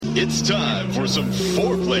It's time for some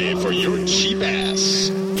foreplay for your cheap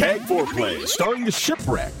ass. Keg Foreplay, starring the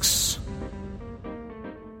Shipwrecks.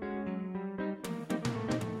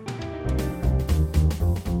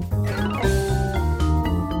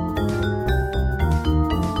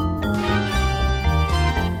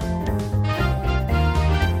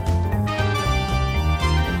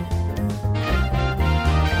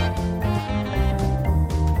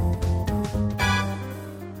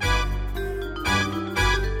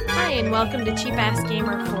 Welcome to Cheap Ass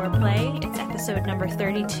Gamer Foreplay. It's episode number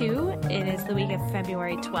 32. It is the week of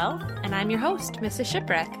February 12th, and I'm your host, Mrs.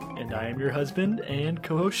 Shipwreck. And I am your husband and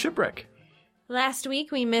co-host Shipwreck. Last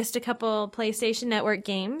week, we missed a couple PlayStation Network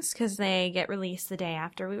games because they get released the day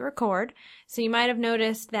after we record. So you might have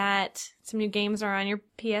noticed that some new games are on your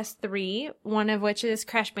PS3, one of which is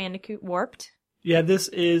Crash Bandicoot Warped. Yeah, this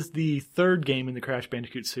is the third game in the Crash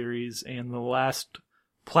Bandicoot series and the last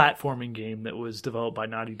platforming game that was developed by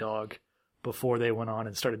Naughty Dog before they went on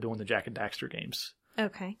and started doing the Jak and Daxter games.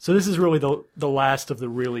 Okay. So this is really the last of the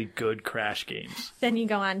really good Crash games. Then you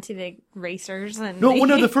go on to the racers and...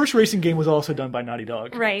 No, the first racing game was also done by Naughty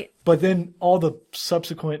Dog. Right. But then all the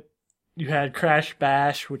subsequent... You had Crash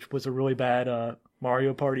Bash, which was a really bad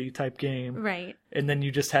Mario Party type game. Right. And then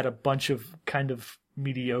you just had a bunch of kind of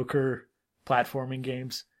mediocre platforming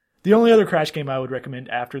games. The only other Crash game I would recommend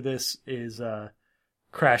after this is...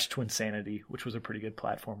 Crash Twinsanity, which was a pretty good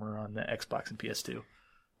platformer on the Xbox and PS2.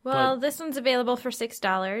 Well, this one's available for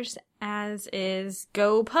 $6, as is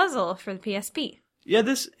Go Puzzle for the PSP. Yeah,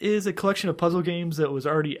 this is a collection of puzzle games that was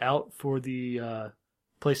already out for the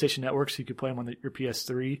PlayStation Network, so you could play them on your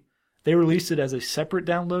PS3. They released it as a separate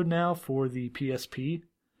download now for the PSP.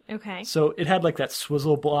 Okay. So it had like that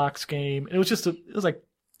Swizzle Blocks game. It was like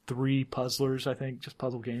 3 puzzlers, I think, just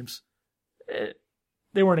puzzle games.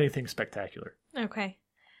 They weren't anything spectacular. Okay.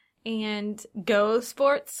 And Go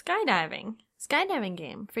Sports Skydiving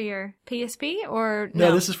game for your PSP or no?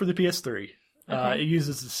 No, this is for the PS3. Okay. It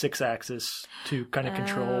uses the 6-axis to kind of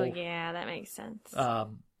control. Oh, yeah, that makes sense.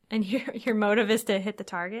 And your motive is to hit the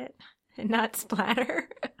target and not splatter?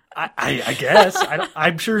 I guess.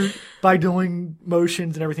 I'm sure by doing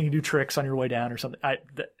motions and everything, you do tricks on your way down or something.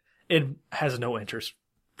 It has no interest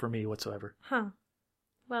for me whatsoever. Huh.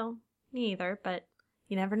 Well, me either, but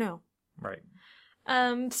you never know. Right.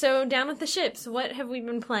 So down with the ships, what have we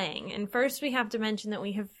been playing? And first we have to mention that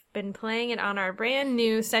we have been playing it on our brand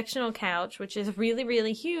new sectional couch, which is really,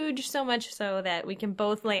 really huge, so much so that we can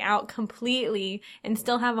both lay out completely and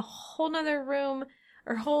still have a whole nother room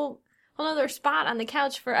or whole nother spot on the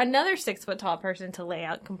couch for another 6-foot-tall person to lay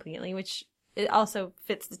out completely, which it also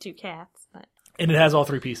fits the 2 cats. And it has all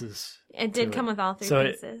 3 pieces. It did come with all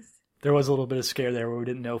 3 pieces. There was a little bit of scare there where we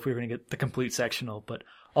didn't know if we were going to get the complete sectional, but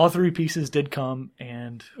all 3 pieces did come,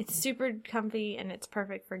 and... It's super comfy, and it's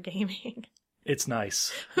perfect for gaming. It's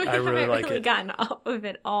nice. I really like it. We've gotten off of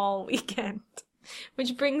it all weekend.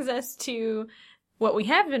 Which brings us to what we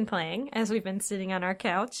have been playing, as we've been sitting on our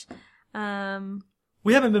couch.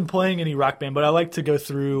 We haven't been playing any Rock Band, but I like to go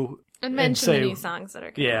through and mention the new songs that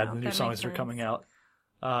are coming out. Yeah, the new songs that are coming out.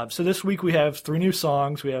 So this week we have 3 new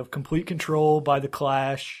songs. We have Complete Control by The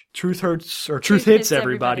Clash, Truth Hits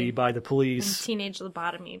Everybody by The Police, and Teenage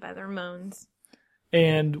Lobotomy by The Ramones.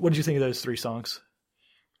 And what did you think of those 3 songs?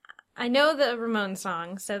 I know the Ramones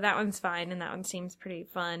song, so that one's fine, and that one seems pretty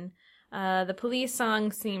fun. The Police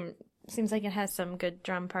song seems like it has some good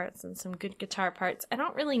drum parts and some good guitar parts. I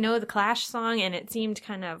don't really know the Clash song, and it seemed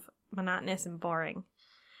kind of monotonous and boring.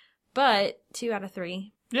 But 2 out of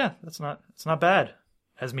 3. Yeah, it's not bad.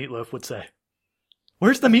 As Meatloaf would say.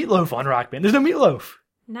 Where's the Meatloaf on Rock Band? There's no Meatloaf.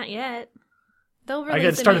 Not yet. They'll release I got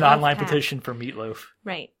to start an online petition for Meatloaf.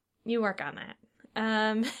 Right. You work on that.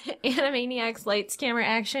 Animaniacs Lights Camera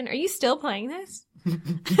Action. Are you still playing this?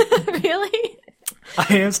 Really?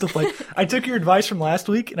 I am still playing. I took your advice from last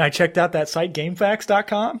week and I checked out that site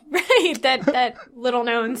GameFAQs.com. Right, that little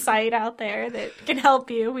known site out there that can help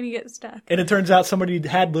you when you get stuck. And it turns out somebody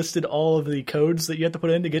had listed all of the codes that you have to put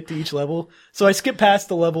in to get to each level. So I skipped past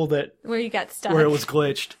the level where you got stuck, where it was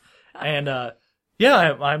glitched. And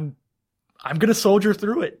I'm gonna soldier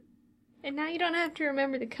through it. And now you don't have to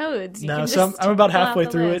remember the codes. I'm about halfway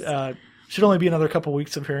through it. Should only be another couple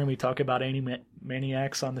weeks of hearing me talk about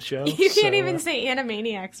Animaniacs on the show. You can't even say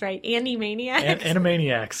Animaniacs, right? Animaniacs?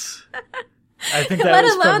 Animaniacs. I think that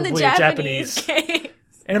was probably the a Japanese.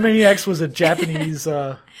 Animaniacs was a Japanese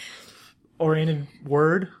oriented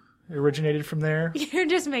word. It originated from there. You're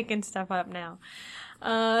just making stuff up now.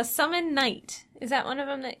 Summon Night. Is that one of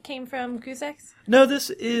them that came from Goose X? No,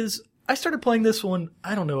 this is I started playing this one,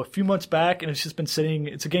 I don't know, a few months back, and it's just been sitting.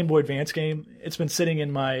 It's a Game Boy Advance game. It's been sitting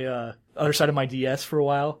in my other side of my DS for a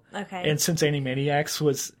while. Okay. And since Animaniacs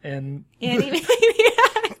was in... Animaniacs.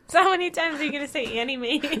 How many times are you going to say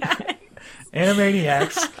Animaniacs?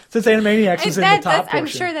 Animaniacs. Since Animaniacs was in the top portion. I'm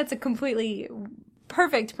sure that's a completely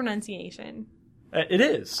perfect pronunciation. It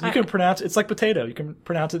is. You can pronounce it's like potato. You can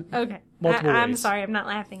pronounce it multiple ways. I'm sorry, I'm not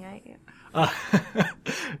laughing at you.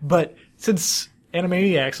 But since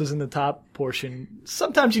Animaniacs was in the top portion,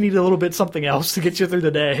 sometimes you need a little bit something else to get you through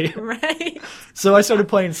the day. Right. So I started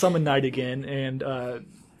playing Summon Night again, and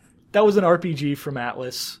that was an RPG from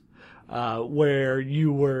Atlas where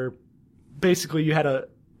you were basically you had a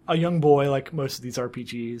young boy like most of these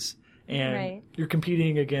RPGs, and you're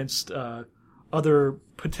competing against other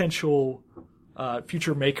potential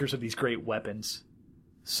future makers of these great weapons.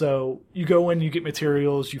 So you go in, you get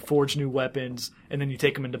materials, you forge new weapons, and then you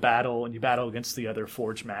take them into battle, and you battle against the other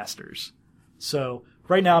forge masters. So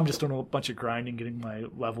right now I'm just doing a bunch of grinding, getting my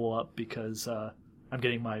level up because I'm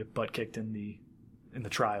getting my butt kicked in the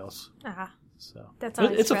trials. So that's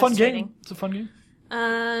always it's a fun game. It's a fun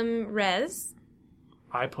game. Rez.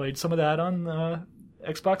 I played some of that on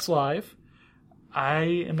Xbox Live. I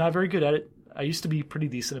am not very good at it. I used to be pretty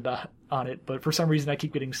decent on it, but for some reason I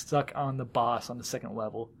keep getting stuck on the boss on the second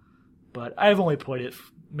level. But I've only played it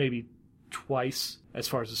maybe twice as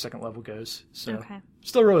far as the second level goes. So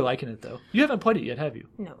still really liking it, though. You haven't played it yet, have you?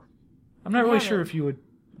 No. I'm not really sure if you would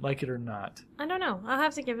like it or not. I don't know. I'll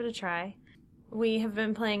have to give it a try. We have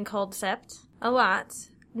been playing Cold Sept a lot.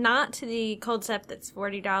 Not the Cold Sept that's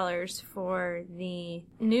 $40 for the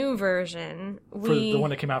new version. For the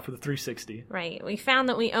one that came out for the 360. Right. We found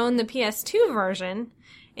that we own the PS2 version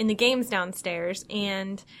in the games downstairs,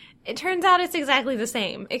 and it turns out it's exactly the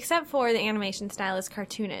same, except for the animation style is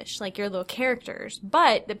cartoonish, like your little characters.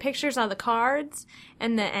 But the pictures on the cards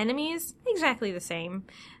and the enemies, exactly the same.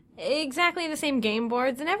 Exactly the same game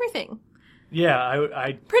boards and everything. Yeah,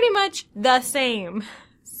 I pretty much the same.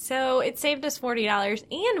 So it saved us $40,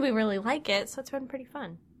 and we really like it, so it's been pretty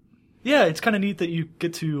fun. Yeah, it's kind of neat that you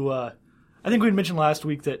get to... I think we mentioned last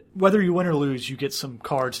week that whether you win or lose, you get some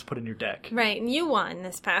cards to put in your deck. Right, and you won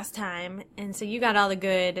this past time, and so you got all the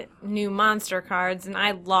good new monster cards, and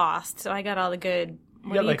I lost, so I got all the good...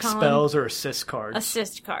 You got like spells or assist cards.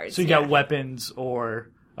 Assist cards, So you got weapons or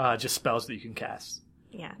just spells that you can cast.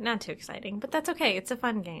 Yeah, not too exciting, but that's okay. It's a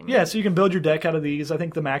fun game. Yeah, so you can build your deck out of these. I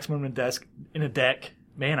think the maximum in a deck...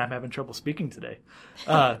 Man, I'm having trouble speaking today.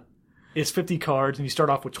 Is 50 cards, and you start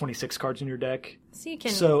off with 26 cards in your deck. So you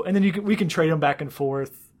can... and then we can trade them back and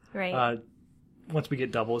forth. Right. Once we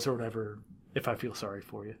get doubles or whatever, if I feel sorry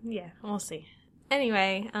for you. Yeah, we'll see.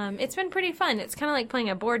 Anyway, it's been pretty fun. It's kind of like playing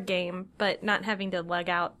a board game, but not having to lug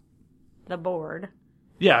out the board.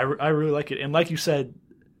 Yeah, I really like it. And like you said,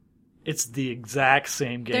 it's the exact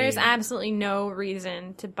same game. There's absolutely no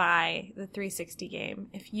reason to buy the 360 game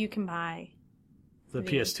if you can buy... The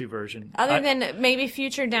PS2 version. Other than maybe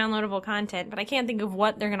future downloadable content, but I can't think of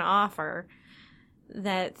what they're going to offer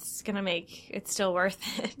that's going to make it still worth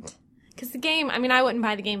it. Because the game, I mean, I wouldn't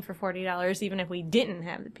buy the game for $40 even if we didn't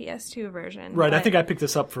have the PS2 version. Right, I think I picked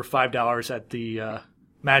this up for $5 at the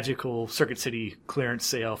Magical Circuit City clearance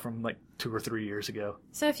sale from like 2 or 3 years ago.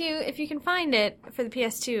 So if you can find it for the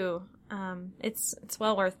PS2, it's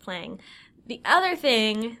well worth playing. The other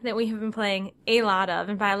thing that we have been playing a lot of,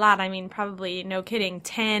 and by a lot I mean probably, no kidding,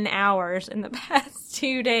 10 hours in the past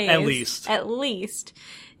 2 days. At least,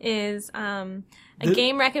 is a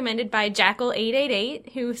game recommended by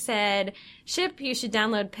Jackal888, who said, Ship, you should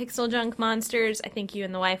download Pixel Junk Monsters. I think you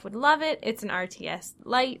and the wife would love it. It's an RTS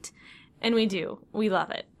light. And we do. We love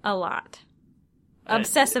it. A lot.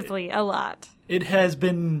 Obsessively, a lot. It has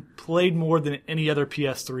been played more than any other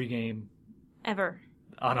PS3 game. Ever.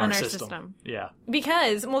 On our system. Yeah.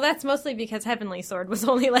 Because, well, that's mostly because Heavenly Sword was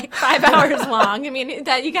only like 5 hours long. I mean,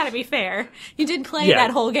 that you gotta be fair. You did play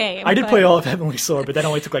that whole game. I did play all of Heavenly Sword, but that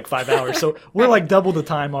only took like 5 hours. So we're like double the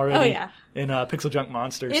time already in Pixel Junk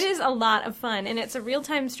Monsters. It is a lot of fun, and it's a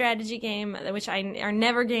real-time strategy game, which are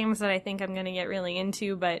never games that I think I'm gonna get really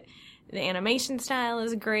into, but the animation style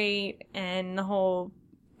is great, and the whole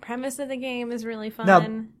premise of the game is really fun.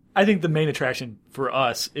 Now, I think the main attraction for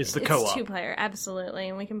us is the co-op. It's 2-player, absolutely,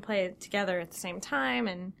 and we can play it together at the same time.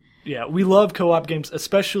 And yeah, we love co-op games,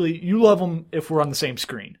 especially you love them if we're on the same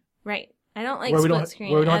screen. Right. I don't like split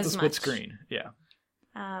screen. Where we don't have to split screen. Yeah.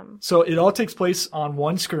 So it all takes place on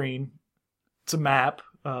one screen. It's a map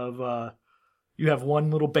of you have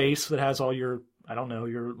one little base that has all your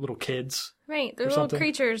your little kids. Right. They're little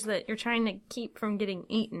creatures that you're trying to keep from getting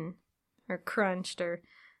eaten or crunched or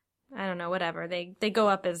I don't know, whatever. They go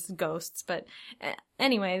up as ghosts, but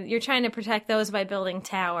anyway, you're trying to protect those by building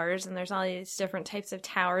towers, and there's all these different types of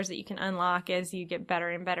towers that you can unlock as you get better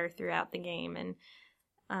and better throughout the game. And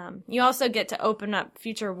you also get to open up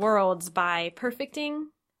future worlds by perfecting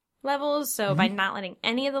levels, so by not letting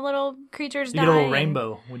any of the little creatures die. You get a little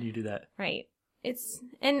rainbow when you do that. Right.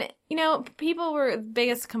 People were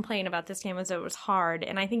biggest complaint about this game was it was hard,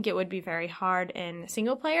 and I think it would be very hard in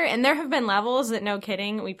single player. And there have been levels that, no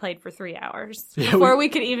kidding, we played for 3 hours before we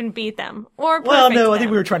could even beat them or perfect them. I think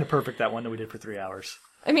we were trying to perfect that one that we did for 3 hours.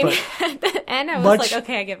 I mean, and I was like,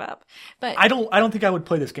 okay, I give up. But I don't think I would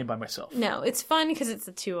play this game by myself. No, it's fun because it's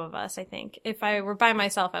the two of us. I think if I were by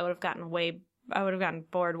myself, I would have gotten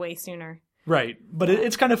bored way sooner. Right, but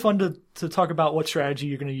it's kind of fun to talk about what strategy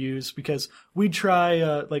you're going to use, because we try,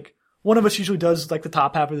 like, one of us usually does, like, the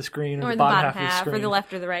top half of the screen or the bottom half of the screen. Or the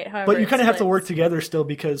left or the right, however. But you kind of have to work together still,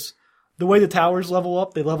 because the way the towers level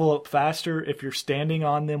up, they level up faster if you're standing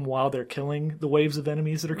on them while they're killing the waves of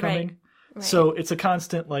enemies that are coming. Right. So it's a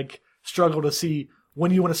constant, like, struggle to see when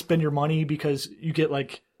you want to spend your money, because you get,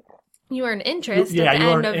 like... You earn interest you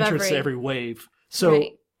earn interest every wave. So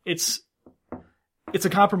it's a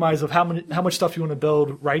compromise of how much stuff you want to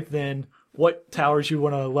build right then, what towers you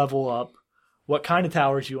want to level up, what kind of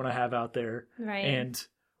towers you want to have out there, and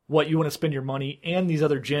what you want to spend your money, and these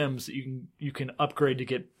other gems that you can upgrade to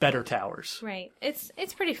get better towers. Right. It's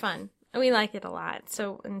pretty fun. We like it a lot.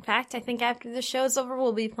 So, in fact, I think after the show's over,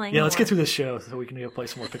 we'll be playing let's get through this show so we can go play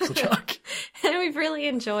some more Pixel Junk. And we've really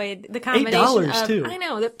enjoyed the combination $8 of, too. I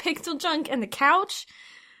know, the Pixel Junk and the couch.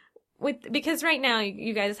 Because right now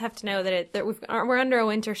you guys have to know that we're under a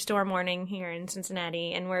winter storm warning here in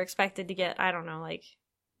Cincinnati, and we're expected to get, I don't know, like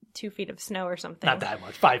 2 feet of snow or something. Not that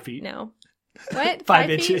much. 5 feet. No. What? 5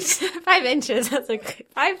 inches. 5 inches. That's like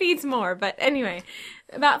 5 feet's more, but anyway,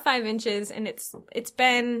 about 5 inches, and it's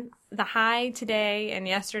been the high today, and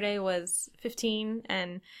yesterday was 15,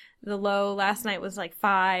 and the low last night was like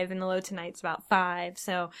 5, and the low tonight's about 5.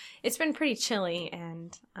 So it's been pretty chilly,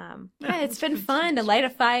 and it's been fun to light a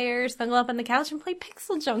fire, snuggle up on the couch, and play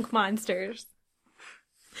Pixel Junk Monsters.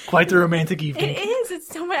 Quite the romantic evening. It is. It's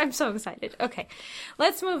so much. I'm so excited. Okay,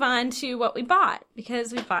 let's move on to what we bought,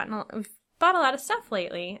 because we've bought a lot of stuff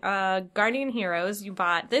lately. Guardian Heroes, you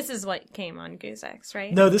bought. This is what came on GooseX,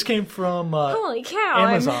 right? No, this came from Holy cow,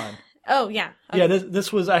 Amazon. Oh, yeah. Okay. Yeah,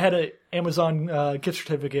 this was, I had an Amazon gift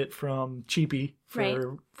certificate from Cheapy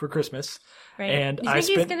for Christmas. Right. And Do you think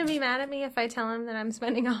he's going to be mad at me if I tell him that I'm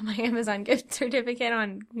spending all my Amazon gift certificate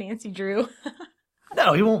on Nancy Drew?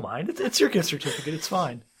 No, he won't mind. It's your gift certificate. It's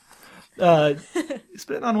fine.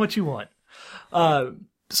 Spend on what you want.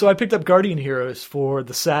 So I picked up Guardian Heroes for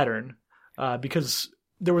the Saturn because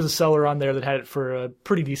there was a seller on there that had it for a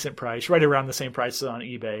pretty decent price, right around the same price on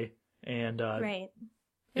eBay. And right.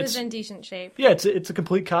 It was in decent shape. Yeah, it's a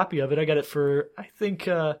complete copy of it. I got it for, I think,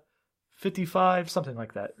 $55, something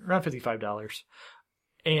like that, around $55.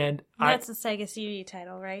 And that's a Sega CD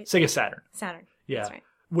title, right? Sega Saturn. Saturn. Yeah. That's right.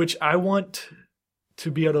 Which I want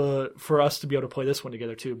for us to be able to play this one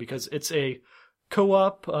together too, because it's a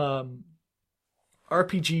co-op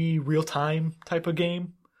RPG real-time type of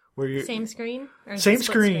game where you're same screen. Or same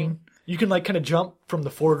screen. You can like kind of jump from the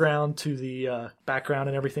foreground to the background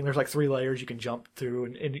and everything. There's like 3 layers you can jump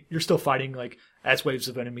through, and you're still fighting like as waves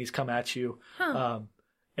of enemies come at you. Huh.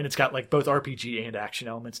 And it's got like both RPG and action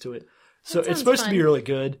elements to it. So it's supposed to fun. be really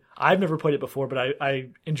good. I've never played it before, but I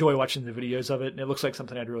enjoy watching the videos of it, and it looks like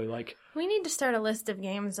something I'd really like. We need to start a list of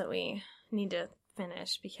games that we need to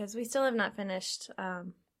finish, because we still have not finished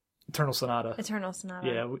Eternal Sonata.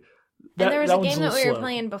 Yeah. And there was a game that we were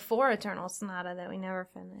playing before Eternal Sonata that we never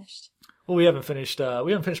finished. Well, we haven't finished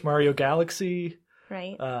Mario Galaxy.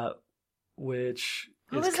 Right. Which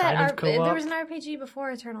what is was kind that? of co-op. There was an RPG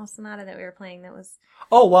before Eternal Sonata that we were playing that was...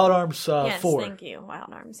 Oh, Wild Arms 4. Yes, thank you.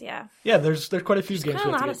 Wild Arms, yeah. Yeah, there's quite a few games. There's a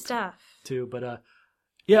lot of stuff. Too, but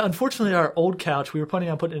yeah, unfortunately our old couch, we were planning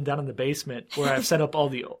on putting it down in the basement where I've set up all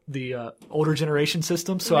the older generation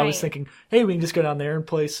systems. So I was thinking, hey, we can just go down there and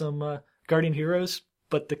play some Guardian Heroes,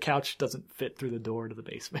 but the couch doesn't fit through the door to the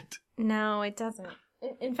basement. No, it doesn't.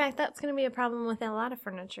 In fact, that's going to be a problem with a lot of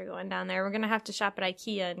furniture going down there. We're going to have to shop at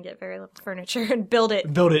IKEA and get very little furniture and build it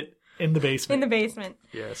in the basement. In the basement.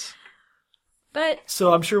 Yes. But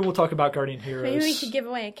so I'm sure we'll talk about Guardian Heroes. Maybe we could give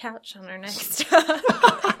away a couch on our next content.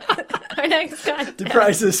 The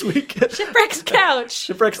prize this week. Shipwreck's couch.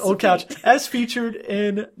 Shipwreck's old couch, as featured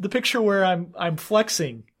in the picture where I'm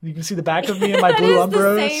flexing. You can see the back of me and my blue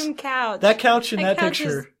Umbros. The same couch. That couch in that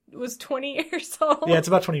picture was 20 years old. Yeah, it's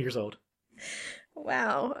about 20 years old.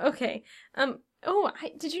 Wow. Okay.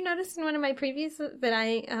 Did you notice in one of my previews that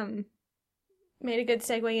I made a good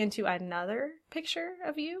segue into another picture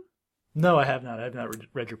of you. No, I have not. I have not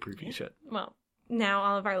read your previews yet. Well, now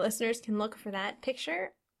all of our listeners can look for that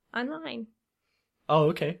picture online. Oh,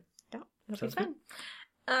 okay. Yeah, it'll Sounds be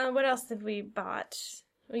fun. What else did we bought?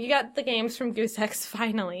 Well, you got the games from GooseX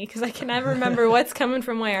finally, because I can never remember what's coming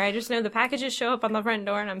from where. I just know the packages show up on the front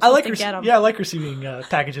door, and I'm supposed to get them. Yeah, I like receiving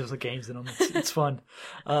packages with games in them. It's fun.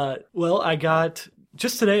 Well,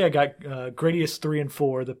 just today I got Gradius 3 and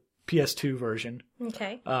 4, the PS2 version.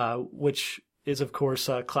 Okay. Which is, of course,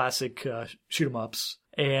 classic shoot 'em ups.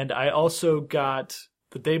 And I also got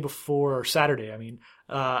the day before, or Saturday,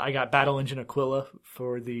 I got Battle Engine Aquila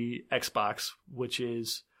for the Xbox, which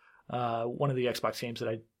is one of the Xbox games that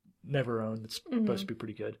I never owned. It's supposed to be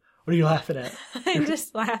pretty good. What are you laughing at? I'm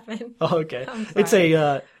just laughing. Oh, okay. I'm It's sorry.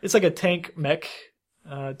 it's like a tank mech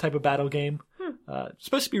type of battle game. It's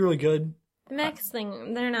supposed to be really good. The mechs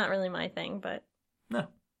thing, they're not really my thing, but No,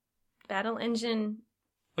 Battle Engine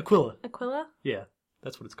Aquila. Aquila? Yeah,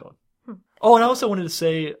 that's what it's called. Oh, and I also wanted to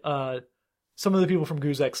say some of the people from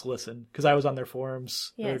GooseX listen, because I was on their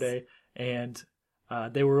forums the other day, and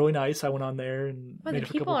they were really nice. I went on there and Well, made the a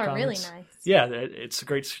couple people of are really comments. nice. Yeah, it's a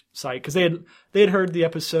great site, because they had heard the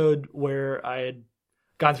episode where I had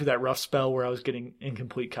gone through that rough spell where I was getting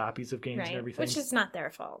incomplete copies of games and everything. Which is not their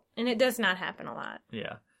fault, and it does not happen a lot.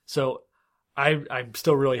 Yeah, so I'm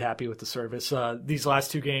still really happy with the service. These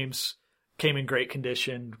last 2 games came in great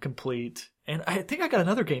condition, complete. And I think I got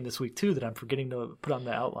another game this week, too, that I'm forgetting to put on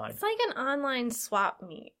the outline. It's like an online swap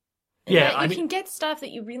meet. Yeah, you can get stuff that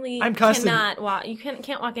you really I'm constantly- cannot walk. You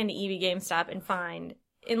can't walk into EV GameStop and find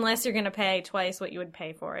unless you're going to pay twice what you would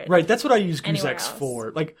pay for it. Right, that's what I use Anywhere GooseX else.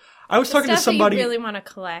 for. Like, I was The talking to stuff somebody. that you really want to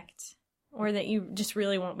collect, or that you just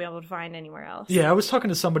really won't be able to find anywhere else. Yeah, I was talking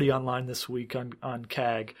to somebody online this week on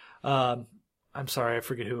CAG. I'm sorry, I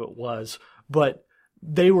forget who it was, but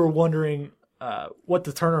they were wondering what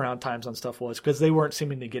the turnaround times on stuff was, because they weren't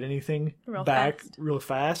seeming to get anything back real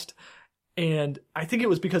fast. And I think it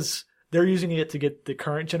was because they're using it to get the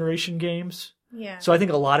current generation games. Yeah. So I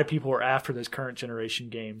think a lot of people are after those current generation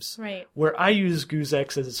games. Right. Where I use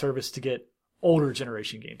GooseX as a service to get older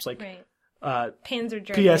generation games, like Right. PS2 Panzer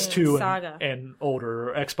Dragoon Saga. and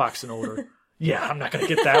older, or Xbox and older. Yeah, I'm not going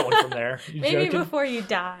to get that one from there. You Maybe joking? before you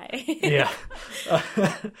die. Yeah.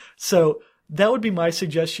 So that would be my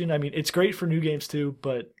suggestion. I mean, it's great for new games too,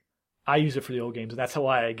 but I use it for the old games, and that's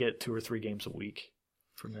why I get 2 or 3 games a week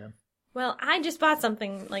from them. Well, I just bought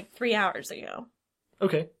something like 3 hours ago.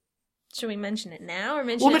 Okay. Should we mention it now or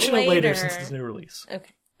mention We'll mention it later later since it's a new release.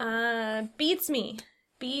 Okay. Beats Me.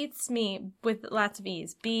 Beats Me, with lots of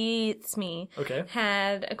E's. Beats Me. Okay.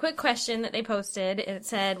 Had a quick question that they posted. It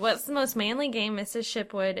said, what's the most manly game Mrs.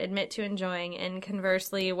 Ship would admit to enjoying? And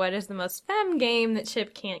conversely, what is the most femme game that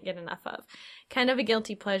Ship can't get enough of? Kind of a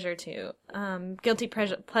guilty pleasure, too. Guilty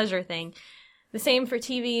pleasure thing. The same for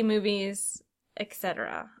TV, movies,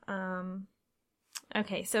 etc.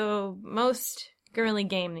 Okay, so most girly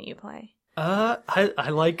game that you play. I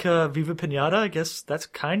like Viva Pinata. I guess that's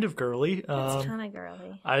kind of girly. That's kind of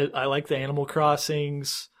girly. I like the Animal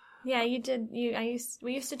Crossings. Yeah, you did.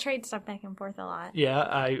 We used to trade stuff back and forth a lot.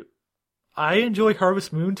 Yeah, I enjoy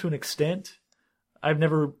Harvest Moon to an extent. I've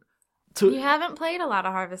never. You haven't played a lot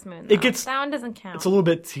of Harvest Moon, though. That one doesn't count. It's a little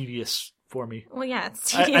bit tedious for me. Well, yeah, it's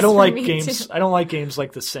tedious. I don't for like me games. too. I don't like games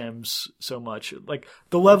like The Sims so much. Like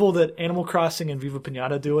the level that Animal Crossing and Viva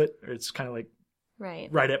Pinata do it, it's kind of like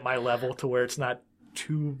right at my level to where it's not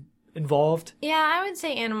too involved. Yeah, I would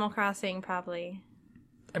say Animal Crossing probably.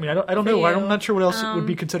 I mean, I don't know. you. I'm not sure what else would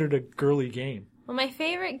be considered a girly game. Well, my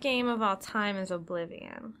favorite game of all time is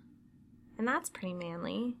Oblivion, and that's pretty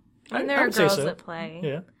manly. And there I are would say girls so. that play.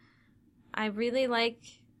 Yeah. I really like.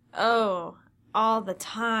 Oh, all the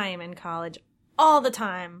time in college, all the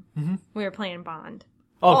time we were playing Bond.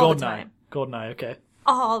 Oh, all the GoldenEye. time. GoldenEye. Okay.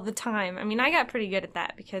 All the time. I mean, I got pretty good at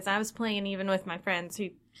that because I was playing even with my friends who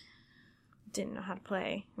didn't know how to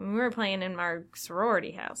play. I mean, we were playing in our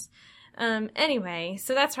sorority house. Anyway,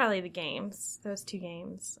 so that's probably the games. Those 2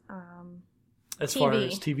 games. As TV. far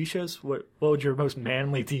as TV shows, what would your most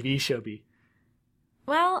manly TV show be?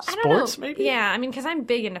 Well, I don't know. Sports, maybe? Yeah, I mean, because I'm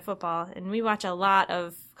big into football, and we watch a lot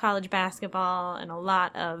of college basketball and a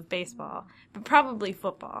lot of baseball, but probably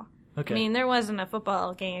football. Okay. I mean, there wasn't a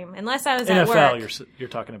football game unless I was at work. NFL, you're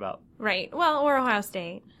talking about. Right. Well, or Ohio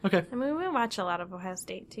State. Okay. I mean, we watch a lot of Ohio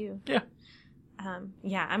State, too. Yeah.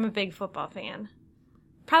 Yeah, I'm a big football fan.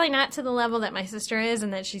 Probably not to the level that my sister is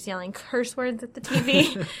and that she's yelling curse words at the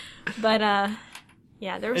TV. But,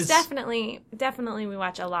 yeah, there was definitely we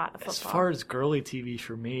watch a lot of football. As far as girly TV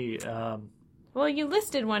for me, well, you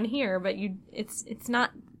listed one here, but it's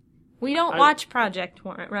not We don't watch Project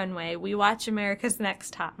Runway. We watch America's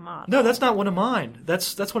Next Top Model. No, that's not one of mine.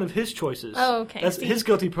 That's one of his choices. Oh, okay. That's his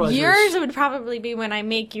guilty pleasures. Yours would probably be when I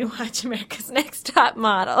make you watch America's Next Top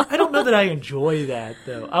Model. I don't know that I enjoy that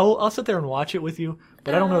though. I'll sit there and watch it with you,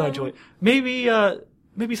 but I don't know that I enjoy it.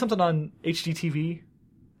 Maybe something on HGTV.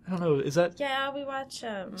 I don't know. Is that? Yeah, we watch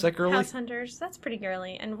Is that girly? House Hunters. That's pretty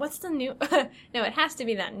girly. And what's the new? No, it has to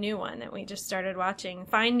be that new one that we just started watching.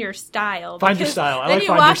 Find Your Style. Find Your Style. I then like you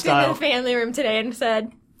Find Your walked Style. into the family room today and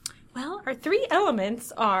said, "Well, our 3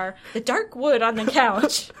 elements are the dark wood on the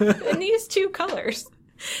couch and these 2 colors."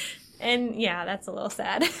 And yeah, that's a little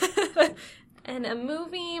sad. And a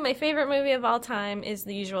movie. My favorite movie of all time is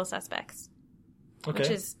The Usual Suspects. Okay. Which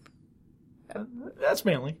is, That's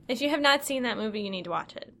manly. if you have not seen that movie, you need to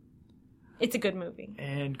watch it. It's a good movie.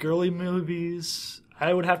 And girly movies,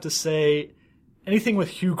 I would have to say anything with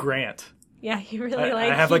Hugh Grant. Yeah, you really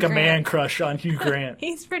like I have Hugh like a Grant. man crush on Hugh Grant.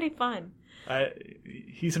 He's pretty fun.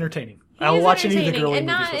 He's entertaining. He I will is watch any of the entertaining, girly and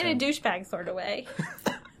movies not with in a him. douchebag sort of way.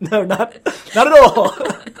 No, not at all.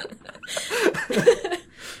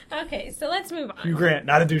 Okay, so let's move on. Hugh Grant,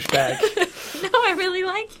 not a douchebag. No, I really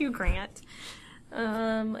like Hugh Grant.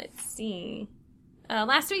 Let's see.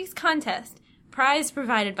 Last week's contest. Prize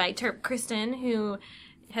provided by Terp Kristen, who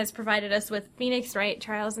has provided us with Phoenix Wright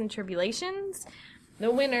Trials and Tribulations.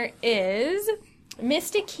 The winner is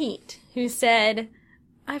Mystic Heat, who said,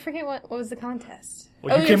 I forget what was the contest.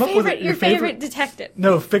 Well, you came up with it, your favorite detective.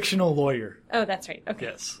 No, fictional lawyer. Oh, that's right. Okay.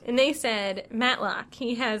 Yes. And they said, Matlock,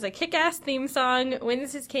 he has a kick-ass theme song,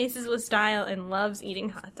 wins his cases with style, and loves eating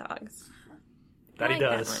hot dogs. That I he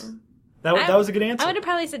like does. That one. That was a good answer. I would have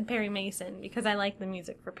probably said Perry Mason, because I like the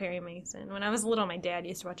music for Perry Mason. When I was little, my dad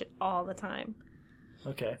used to watch it all the time.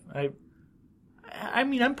 Okay. I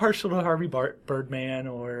mean, I'm partial to Harvey Birdman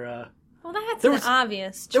or... Well, that's There an was-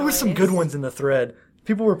 obvious choice. There was some good ones in the thread.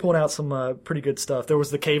 People were pulling out some pretty good stuff. There was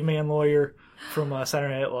the caveman lawyer from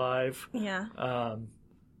Saturday Night Live. Yeah. What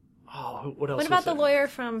else? What about was the there? lawyer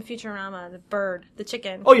from Futurama, the bird, the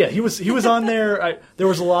chicken? Oh yeah, he was on there. There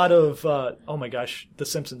was a lot of oh my gosh, the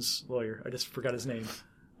Simpsons lawyer. I just forgot his name.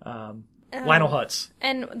 Lionel Hutz.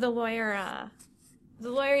 And the lawyer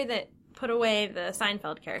that put away the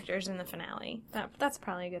Seinfeld characters in the finale. That's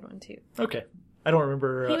probably a good one too. Okay, I don't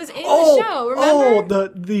remember. He was in the show. Remember? Oh,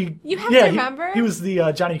 the You have to remember? He was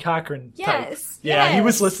the Johnny Cochran type. Yes, Yeah, he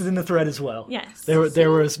was yes. listed in the thread as well. Yes. There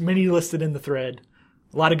was many listed in the thread.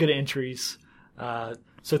 A lot of good entries.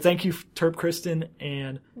 So thank you, Terp Kristen,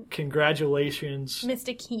 and congratulations.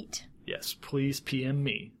 Mystic Heat. Yes, please PM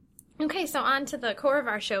me. Okay, so on to the core of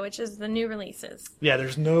our show, which is the new releases. Yeah,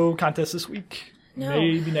 there's no contest this week. No.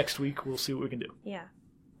 Maybe next week we'll see what we can do. Yeah,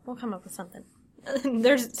 we'll come up with something.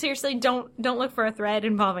 There's seriously don't look for a thread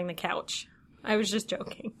involving the couch. I was just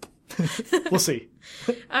joking. We'll see.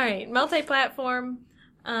 All right, multi-platform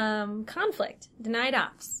Conflict Denied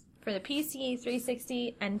Ops for the PC,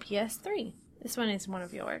 360, and PS3. This one is one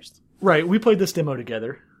of yours. Right, we played this demo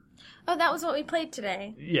together. Oh, that was what we played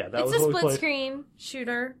today. Yeah, that It's was a what we split played. screen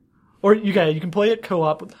shooter. Or you can play it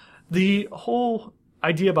co-op. The whole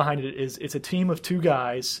idea behind it is it's a team of 2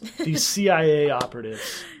 guys, these CIA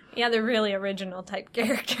operatives. Yeah, they're really original type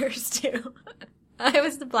characters too. I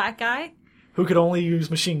was the black guy, Who could only use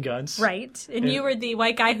machine guns. right? And you were the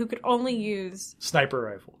white guy who could only use Sniper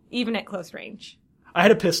rifle. even at close range. I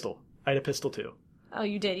had a pistol. Too. Oh,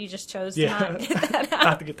 you did. You just chose to Yeah. not get that I have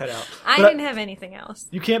out. to get that out. I But didn't have anything else.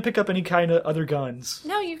 You can't pick up any kind of other guns.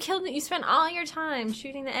 No, you killed it. You spent all your time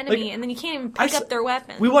shooting the enemy, Like, and then you can't even I pick s- up their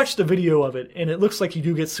weapons. We watched a video of it, and it looks like you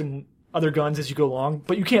do get some other guns as you go along,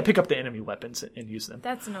 but you can't pick up the enemy weapons and use them.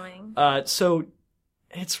 That's annoying. So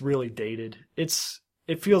it's really dated.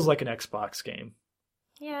 It feels like an Xbox game.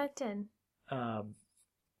 Yeah, it did.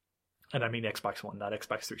 And I mean Xbox One, not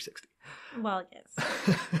Xbox 360. Well,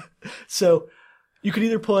 yes. So you could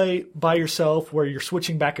either play by yourself where you're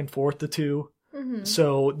switching back and forth the two. Mm-hmm.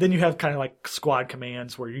 So then you have kind of like squad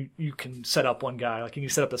commands where you can set up one guy, like you can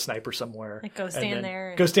set up a sniper somewhere. Like go and stand then there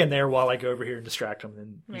and- Go stand there while I go over here and distract them,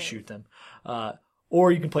 and you Right. shoot them.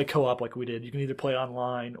 Or you can play co-op like we did. You can either play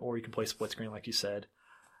online or you can play split screen like you said.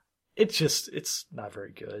 It's not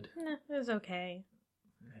very good. Nah, it was okay.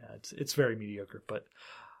 Yeah, it's very mediocre, but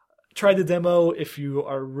try the demo if you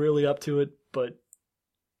are really up to it, but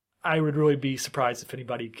I would really be surprised if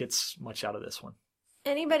anybody gets much out of this one.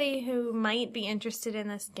 Anybody who might be interested in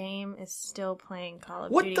this game is still playing Call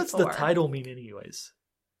of What Duty does 4. the title mean anyways?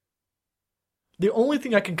 The only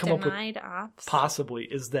thing I can come up with Denied Ops? possibly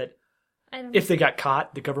is that I don't if they got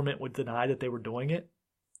caught, the government would deny that they were doing it.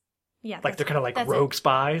 yeah, Like they're kind of like that's rogue it.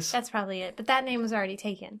 spies. That's probably it. But that name was already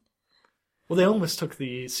taken. Well, they almost took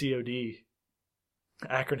the COD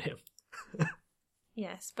acronym.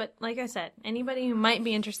 Yes, but like I said, anybody who might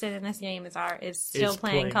be interested in this game is still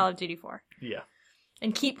playing Call of Duty 4. Yeah.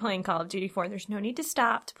 And keep playing Call of Duty 4. There's no need to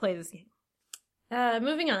stop to play this game.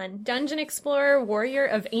 Moving on. Dungeon Explorer Warrior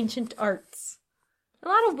of Ancient Arts. A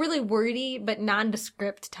lot of really wordy but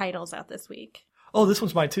nondescript titles out this week. Oh, this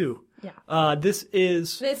one's mine too. Yeah. This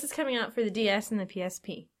is coming out for the DS and the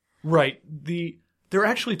PSP. right. They're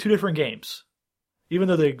actually two different games, even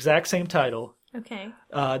though they're the exact same title. Okay.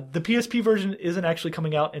 The PSP version isn't actually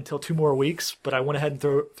coming out until 2 more weeks, but I went ahead and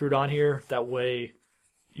threw it on here. That way,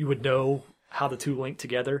 you would know how the two link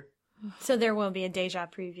together. So there will be a Deja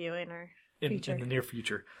preview in our future. In the near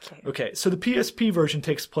future. Okay. So the PSP version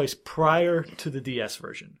takes place prior to the DS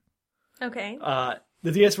version. Okay.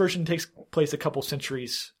 The DS version takes place a couple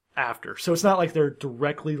centuries after. So it's not like they're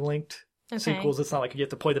directly linked sequels. It's not like you have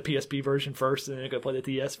to play the PSP version first and then go play the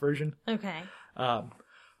DS version. Okay.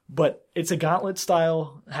 But it's a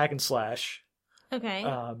gauntlet-style hack and slash. Okay.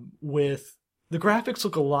 With the graphics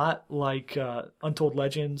look a lot like Untold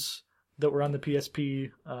Legends that were on the PSP.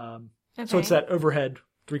 So it's that overhead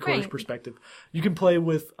 3/4 perspective. You can play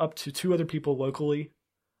with up to 2 other people locally.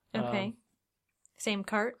 Okay. Same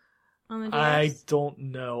cart on the DS? I don't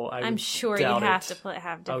know. I'm sure you have to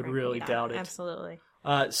have different. I would really doubt it. Absolutely.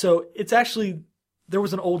 So it's actually, there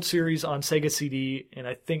was an old series on Sega CD, and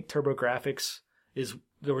I think TurboGrafx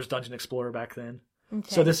there was Dungeon Explorer back then.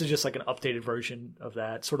 Okay. So this is just like an updated version of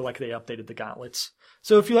that, sort of like they updated the gauntlets.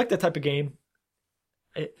 So if you like that type of game,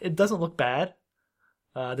 it doesn't look bad.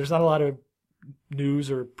 There's not a lot of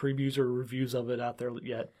news or previews or reviews of it out there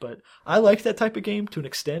yet, but I like that type of game to an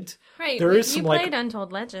extent. Right. There is some, you played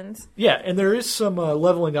Untold Legends. Yeah, and there is some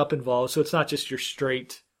leveling up involved, so it's not just your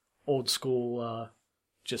straight old school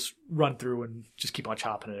just run through and just keep on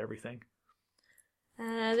chopping at everything.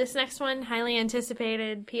 This next one, highly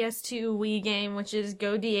anticipated PS2 Wii game, which is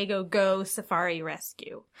Go Diego Go Safari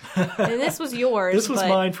Rescue. And this was yours. This was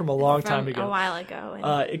mine from a long time ago. A while ago.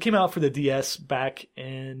 And it came out for the DS back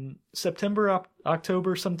in September,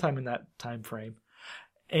 October, sometime in that time frame.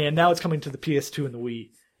 And now it's coming to the PS2 and the Wii.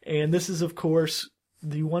 And this is, of course,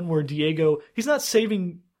 the one where Diego, he's not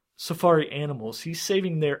saving safari animals, he's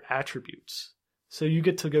saving their attributes. So you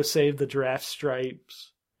get to go save the giraffe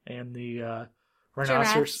stripes and the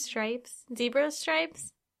rhinoceros. Giraffe stripes? Zebra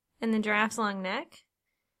stripes? And the giraffe's long neck?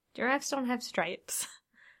 Giraffes don't have stripes.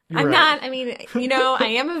 I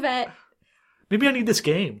am a vet. Maybe I need this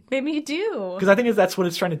game. Maybe you do. Because I think that's what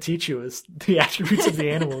it's trying to teach you, is the attributes of the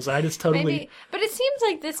animals. I just totally... Maybe. But it seems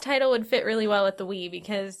like this title would fit really well with the Wii,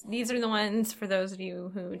 because these are the ones, for those of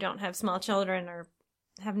you who don't have small children or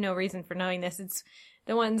have no reason for knowing this, it's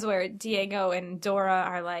the ones where Diego and Dora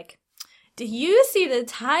are like, do you see the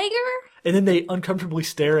tiger? And then they uncomfortably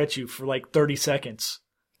stare at you for like 30 seconds.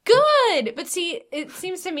 Good! But see, it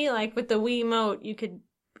seems to me like with the Wiimote, you could,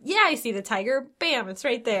 yeah, I see the tiger, bam, it's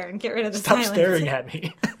right there, and get rid of the silence. Stop staring at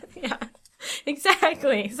me. Yeah,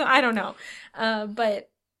 exactly. So I don't know. But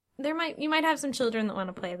you might have some children that want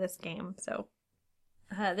to play this game. So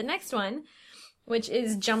the next one, which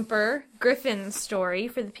is Jumper, Griffin's Story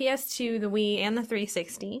for the PS2, the Wii, and the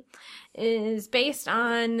 360, is based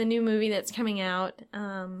on the new movie that's coming out.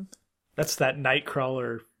 That's that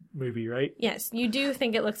Nightcrawler movie, right? Yes, you do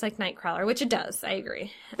think it looks like Nightcrawler, which it does. I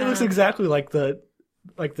agree. It looks exactly like the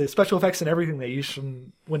special effects and everything they used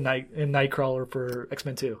in Nightcrawler for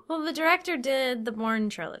X-Men 2. Well, the director did the Bourne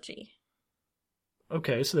trilogy.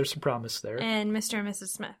 Okay, so there's some promise there. And Mr. and Mrs.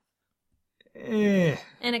 Smith.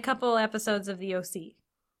 And a couple episodes of The OC.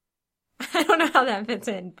 I don't know how that fits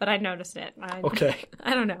in, but I noticed it. Okay.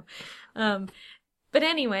 I don't know. But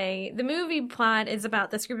anyway, the movie plot is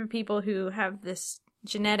about this group of people who have this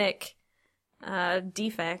genetic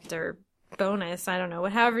defect or bonus, I don't know,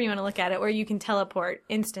 however you want to look at it, where you can teleport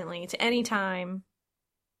instantly to any time,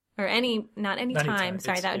 or not any time,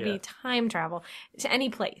 sorry, that would be time travel, to any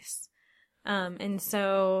place. And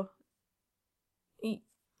so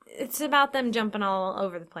it's about them jumping all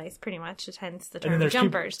over the place, pretty much, hence the term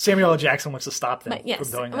jumpers. Samuel L. Jackson wants to stop them from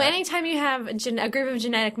doing that. Well, anytime you have a group of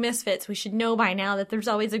genetic misfits, we should know by now that there's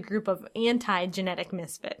always a group of anti-genetic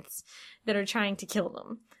misfits that are trying to kill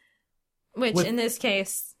them. Which, in this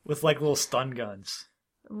case... With, like, little stun guns.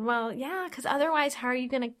 Well, yeah, because otherwise, how are you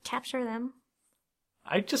going to capture them?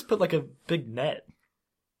 I'd just put, like, a big net.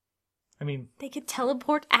 I mean... They could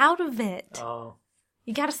teleport out of it. Oh.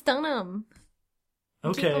 You gotta stun them.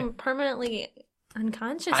 Okay. Keep them permanently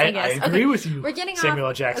unconscious, I guess. I agree with you, we're getting Samuel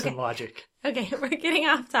L. Jackson logic. Okay, we're getting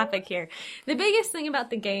off topic here. The biggest thing about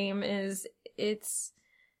the game is it's...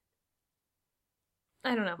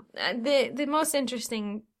 I don't know. The most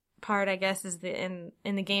interesting part, I guess, is in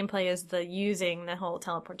the gameplay is the using the whole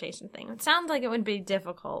teleportation thing. It sounds like it would be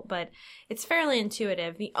difficult, but it's fairly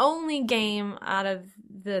intuitive. The only game out of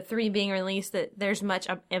the 3 being released that there's much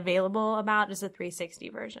available about is the 360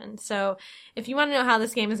 version. So if you want to know how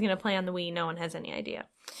this game is going to play on the Wii, no one has any idea.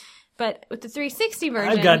 But with the 360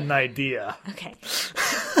 version... I've got an idea. Okay.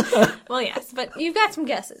 Well, yes, but you've got some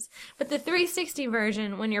guesses. But the 360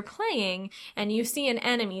 version, when you're playing and you see an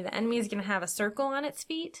enemy, the enemy is going to have a circle on its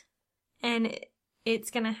feet, and it's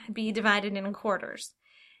going to be divided into quarters.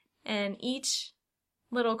 And each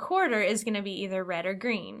little quarter is going to be either red or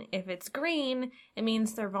green. If it's green, it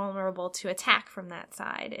means they're vulnerable to attack from that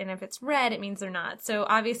side. And if it's red, it means they're not. So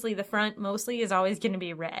obviously the front mostly is always going to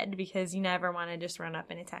be red because you never want to just run up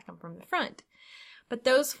and attack them from the front. But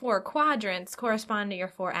those 4 quadrants correspond to your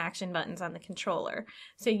 4 action buttons on the controller.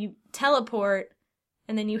 So you teleport,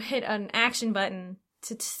 and then you hit an action button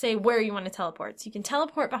to say where you want to teleport. So you can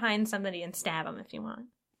teleport behind somebody and stab them if you want.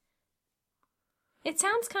 It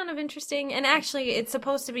sounds kind of interesting, and actually, it's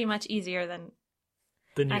supposed to be much easier than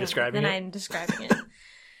I'm describing it.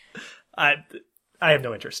 I have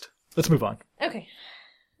no interest. Let's move on. Okay.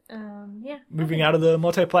 Yeah. Moving out of the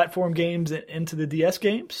multi-platform games and into the DS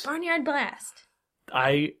games. Barnyard Blast.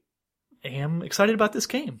 I am excited about this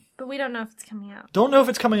game. But we don't know if it's coming out. Don't know if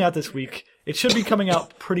it's coming out this week. It should be coming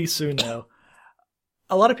out pretty soon, though.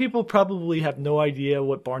 A lot of people probably have no idea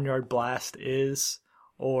what Barnyard Blast is,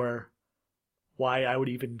 or why I would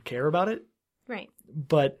even care about it. Right.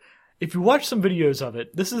 But if you watch some videos of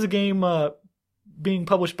it, this is a game being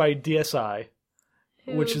published by DSi,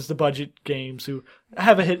 which is the budget games who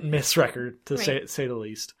have a hit and miss record, to say the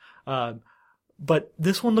least. But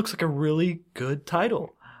this one looks like a really good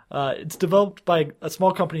title. It's developed by a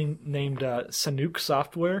small company named Sanook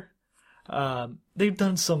Software. They've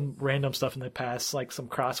done some random stuff in the past, like some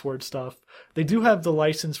crossword stuff. They do have the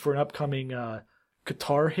license for an upcoming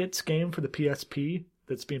Guitar Hits game for the PSP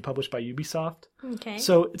that's being published by Ubisoft. Okay.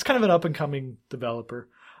 So it's kind of an up-and-coming developer.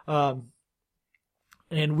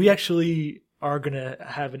 And we actually are going to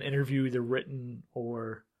have an interview either written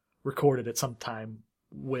or recorded at some time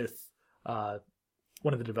with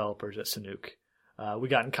one of the developers at Sanook. We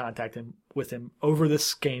got in contact with him over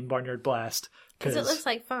this game, Barnyard Blast. Because it looks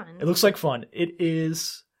like fun. It looks like fun. It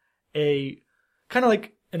is a kind of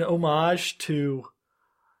like an homage to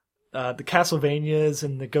the Castlevanias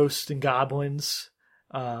and the Ghosts and Goblins,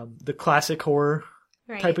 the classic horror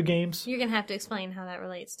type of games. You're going to have to explain how that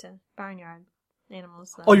relates to barnyard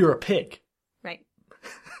animals, though. Oh, you're a pig. Right.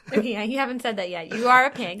 Yeah, you haven't said that yet. You are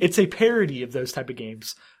a pig. It's a parody of those type of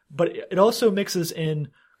games, but it also mixes in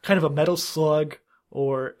kind of a Metal Slug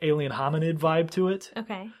or Alien Hominid vibe to it.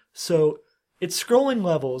 Okay. So it's scrolling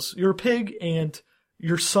levels. You're a pig, and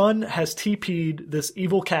your son has TP'd this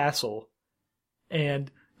evil castle,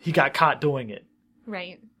 and he got caught doing it.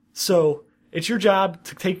 Right. So it's your job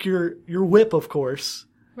to take your whip, of course,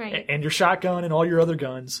 right, and your shotgun and all your other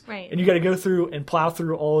guns, right, and you got to go through and plow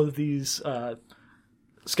through all of these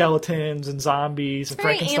skeletons and zombies and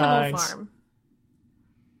Frankensteins. Animal Farm.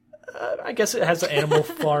 I guess it has the Animal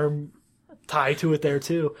Farm tie to it there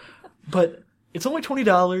too, but it's only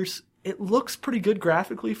 $20. It looks pretty good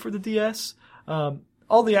graphically for the DS.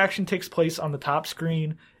 All the action takes place on the top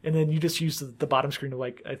screen, and then you just use the bottom screen to,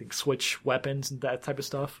 I think, switch weapons and that type of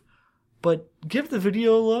stuff. But give the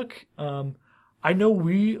video a look. I know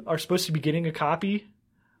we are supposed to be getting a copy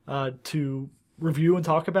to review and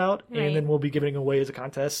talk about, and then we'll be giving away as a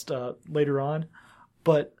contest later on.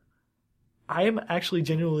 But I am actually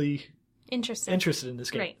genuinely interested in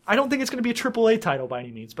this game. Right. I don't think it's going to be a AAA title by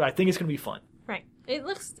any means, but I think it's going to be fun. Right. It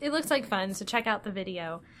looks like fun, so check out the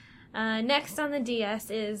video. Next on the DS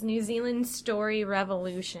is New Zealand Story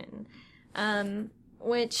Revolution,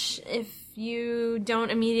 which, if you don't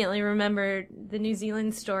immediately remember, the New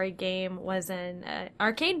Zealand Story game was an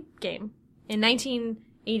arcade game in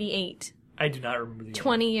 1988. I do not remember the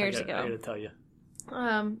 20 years ago. I gotta tell you.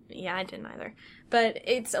 Yeah, I didn't either. But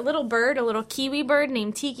it's a little bird, a little kiwi bird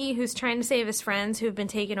named Tiki, who's trying to save his friends who have been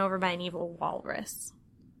taken over by an evil walrus.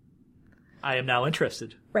 I am now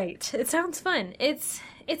interested. Right. It sounds fun. It's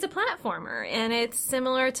a platformer, and it's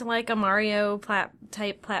similar to like a Mario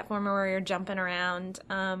type platformer where you're jumping around.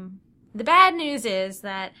 The bad news is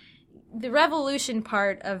that the revolution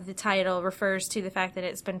part of the title refers to the fact that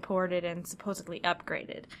it's been ported and supposedly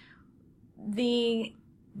upgraded.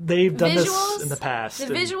 They've done this in the past.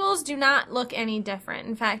 The visuals do not look any different.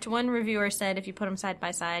 In fact, one reviewer said if you put them side by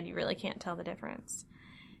side, you really can't tell the difference.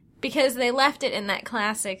 Because they left it in that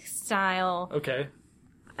classic style. Okay.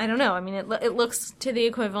 I don't know. I mean, it looks to the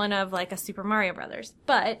equivalent of like a Super Mario Brothers.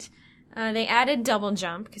 But they added double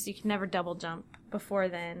jump, because you can never double jump before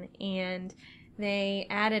then, and they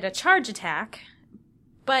added a charge attack.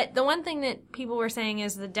 But the one thing that people were saying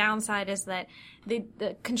is the downside is that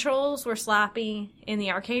the controls were sloppy in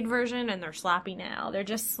the arcade version, and they're sloppy now. They're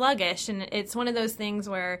just sluggish, and it's one of those things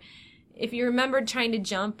where if you remembered trying to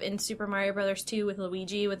jump in Super Mario Bros. 2 with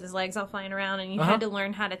Luigi with his legs all flying around, and you had to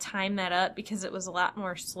learn how to time that up because it was a lot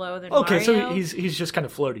more slow than Mario. Okay, so he's just kind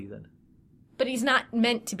of floaty then. But he's not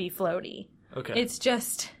meant to be floaty. Okay. It's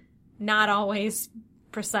just not always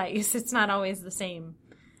precise. It's not always the same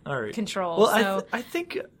control. Well, so I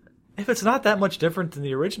think if it's not that much different than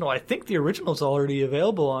the original, I think the original's already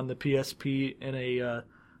available on the PSP in a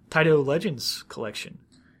Taito Legends collection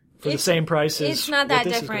for the same price as it's not that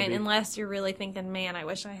what this different is gonna be. unless you're really thinking, man, I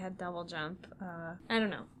wish I had double jump. I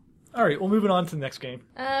don't know. All right, well, moving on to the next game.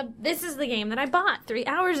 This is the game that I bought 3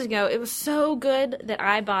 hours ago. It was so good that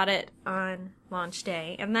I bought it on launch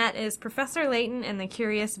day, and that is Professor Layton and the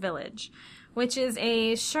Curious Village, which is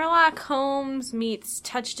a Sherlock Holmes meets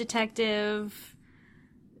Touch Detective.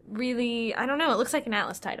 Really, I don't know. It looks like an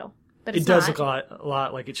Atlas title, but it's It does not. look a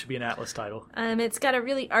lot like it should be an Atlas title. It's got a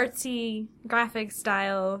really artsy graphic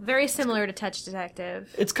style, very similar to Touch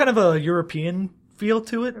Detective. It's kind of a European feel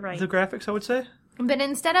to it, Right. the graphics, I would say. But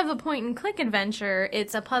instead of a point-and-click adventure,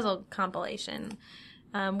 it's a puzzle compilation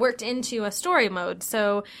worked into a story mode.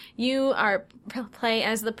 So you play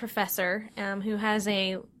as the professor who has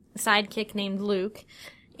a sidekick named Luke,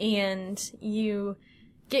 and you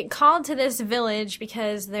get called to this village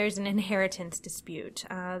because there's an inheritance dispute.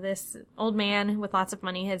 This old man with lots of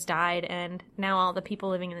money has died, and now all the people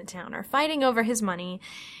living in the town are fighting over his money.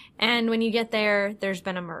 And when you get there, there's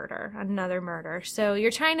been another murder. So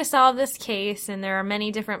you're trying to solve this case, and there are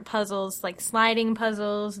many different puzzles, like sliding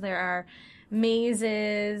puzzles. There are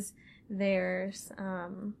mazes. There's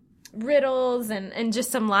riddles and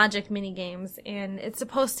just some logic mini games. And it's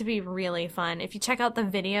supposed to be really fun. If you check out the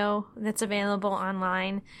video that's available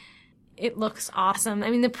online, it looks awesome.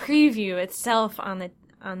 I mean, the preview itself on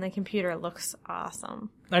the computer looks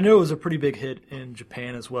awesome. I know it was a pretty big hit in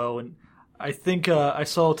Japan as well, and I think I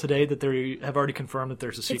saw today that they have already confirmed that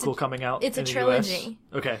there's a sequel coming out. It's in a the trilogy.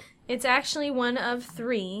 US. Okay. It's actually one of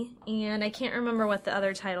 3, and I can't remember what the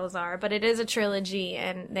other titles are, but it is a trilogy,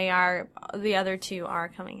 and the other 2 are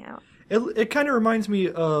coming out. It kind of reminds me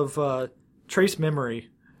of Trace Memory.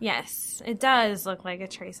 Yes, it does look like a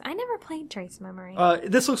Trace. I never played Trace Memory.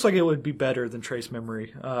 This looks like it would be better than Trace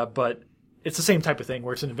Memory, but it's the same type of thing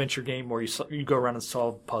where it's an adventure game where you go around and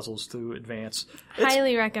solve puzzles to advance.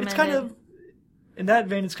 Highly recommend It's kind it. of, in that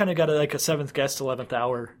vein, it's kind of got like a 7th Guest, 11th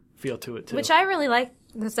Hour feel to it, too. Which I really like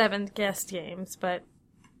the 7th Guest games, but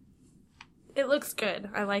it looks good.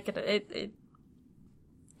 I like it.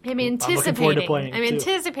 I'm anticipating. looking forward to playing it, I'm too.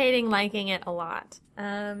 anticipating liking it a lot.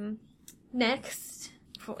 Next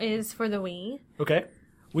is for the Wii, Okay.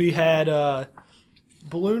 We had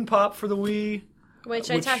Balloon Pop for the Wii.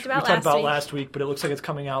 which I talked about we talked about week. last week, but it looks like it's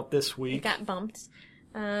coming out this It week. got bumped.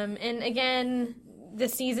 And again, the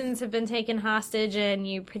seasons have been taken hostage, and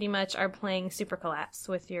you pretty much are playing Super Collapse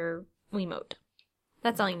with your Wiimote.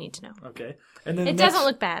 That's all you need to know. Okay. And then It doesn't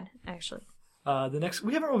look bad, actually. the next,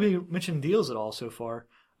 we haven't really mentioned deals at all so far.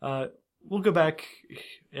 We'll go back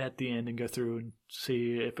at the end and go through and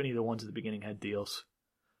see if any of the ones at the beginning had deals.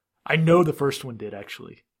 I know the first one did,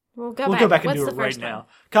 actually. We'll go back and What's do the it right first one? now.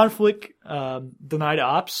 Conflict Denied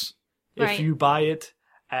Ops. Right. If you buy it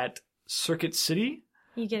at Circuit City,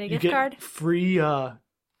 You get a you gift get card? free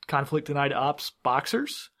Conflict Denied Ops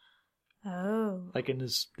boxers, Oh. like in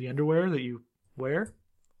the underwear that you wear.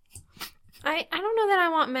 I don't know that I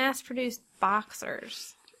want mass-produced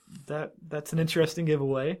boxers. That's an interesting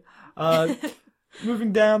giveaway.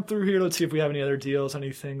 Moving down through here, let's see if we have any other deals.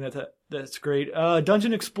 Anything that's great.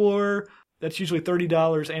 Dungeon Explorer, that's usually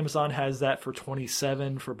 $30. Amazon has that for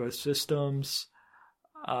 $27 for both systems.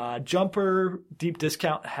 Jumper Deep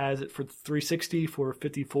Discount has it for $360 for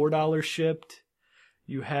 $54 shipped.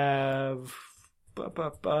 You have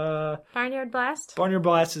Barnyard Blast? Barnyard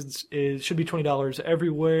Blast should be $20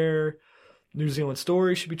 everywhere. New Zealand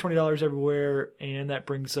Story should be $20 everywhere, and that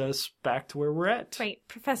brings us back to where we're at. Wait,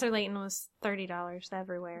 Professor Layton was $30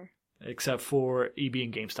 everywhere. Except for EB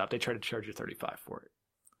and GameStop. They try to charge you $35 for it.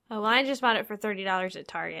 Oh, well, I just bought it for $30 at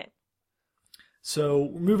Target.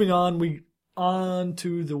 So, moving on, on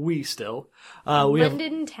to the Wii still. We have,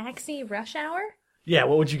 London Taxi Rush Hour? yeah,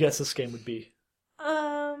 what would you guess this game would be?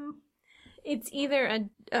 It's either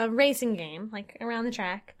a racing game, like around the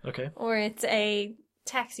track, Okay. or it's a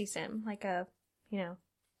taxi sim, like a,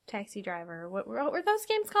 taxi driver. What were those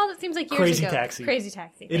games called? It seems like years Crazy ago. Taxi. Crazy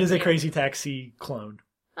Taxi. It is a Thank you. Crazy Taxi clone.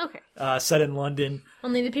 Okay. Set in London.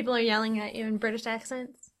 Only the people are yelling at you in British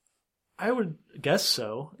accents? I would guess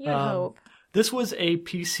so. You'd hope. This was a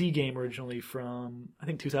PC game originally from, I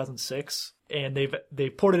think, 2006, and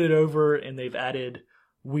they've ported it over and they've added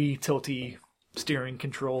Wii tilty steering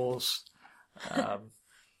controls.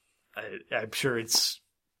 I'm sure it's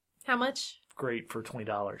How much? great for $20.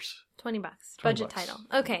 $20. Budget $20. title.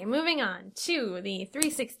 Okay, moving on to the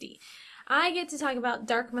 360. I get to talk about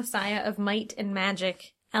Dark Messiah of Might and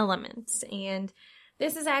Magic Elements, and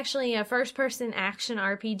this is actually a first-person action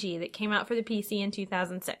RPG that came out for the PC in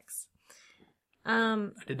 2006. I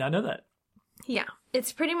did not know that. Yeah,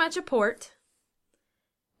 it's pretty much a port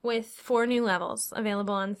with 4 new levels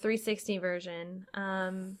available on the 360 version.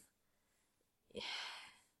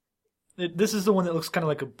 This is the one that looks kind of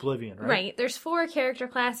like Oblivion, right? Right. There's 4 character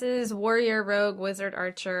classes: Warrior, Rogue, Wizard,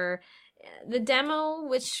 Archer. The demo,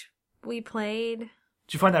 which we played...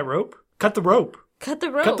 Did you find that rope? Cut the rope. Cut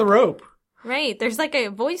the rope. Cut the rope. Right. There's like a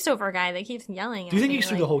voiceover guy that keeps yelling at Do you think me, you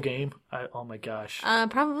through the whole game? Oh my gosh.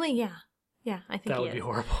 Probably, yeah. Yeah, I think That he would be is.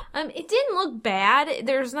 horrible. It didn't look bad.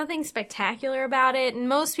 There's nothing spectacular about it. And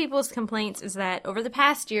most people's complaints is that over the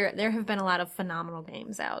past year, there have been a lot of phenomenal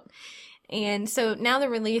games out. And so now the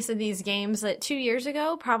release of these games that 2 years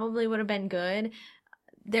ago probably would have been good,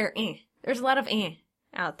 they're There's a lot of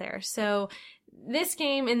out there. So this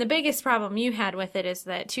game, and the biggest problem you had with it is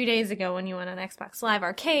that 2 days ago when you went on Xbox Live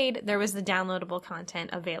Arcade, there was the downloadable content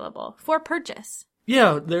available for purchase.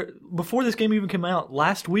 Yeah, before this game even came out,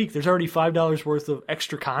 last week, there's already $5 worth of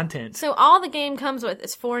extra content. So all the game comes with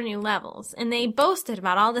is 4 new levels, and they boasted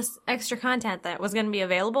about all this extra content that was going to be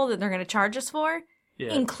available that they're going to charge us for.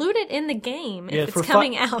 Yeah. Included in the game if for it's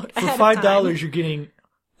coming out For ahead $5, of time. you're getting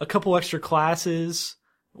a couple extra classes,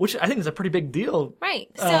 which I think is a pretty big deal. Right.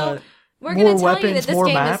 So we're more going to tell you that weapons, this more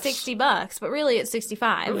game maps. is $60, but really it's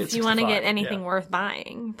 65 Really if it's you want to 65, get anything yeah. worth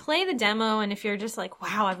buying. Play the demo, and if you're just like,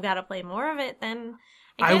 wow, I've got to play more of it, then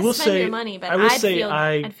I I guess will spend say- your money, but I will say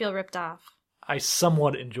I'd feel ripped off. I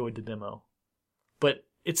somewhat enjoyed the demo, but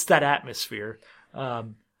it's that atmosphere.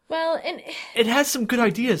 Well, and It has some good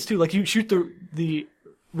ideas too. Like you shoot the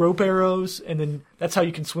rope arrows, and then that's how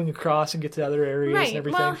you can swing across and get to other areas and right.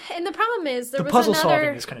 everything. Well, and the problem is the puzzle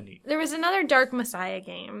solving is kind of neat. There was another Dark Messiah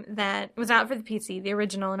game that was out for the PC, the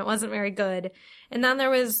original, and it wasn't very good. And then there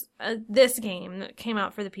was this game that came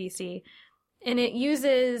out for the PC, and it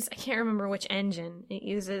uses, I can't remember which engine it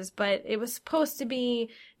uses, but it was supposed to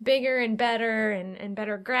be bigger and better and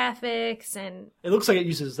better graphics and It looks like it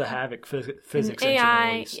uses the Havoc physics engine, at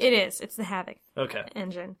AI. least. It is. It's the Havoc Okay.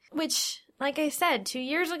 engine, which, like I said, 2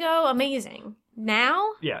 years ago, amazing.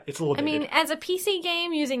 Now, Yeah, it's a little I mean, dated. as a PC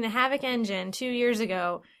game using the Havoc engine 2 years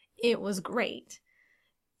ago, it was great.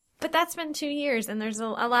 But that's been 2 years, and there's a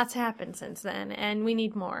lot's happened since then, and we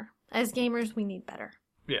need more. As gamers, we need better.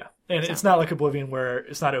 Yeah, and it's not like Oblivion where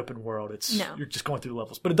it's not open world. It's No. You're just going through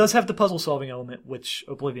levels, but it does have the puzzle solving element, which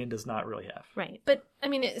Oblivion does not really have. Right. But, I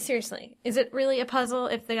mean, seriously, is it really a puzzle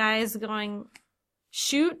if the guy is going,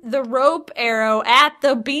 shoot the rope arrow at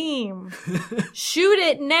the beam? Shoot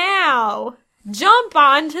it now! Jump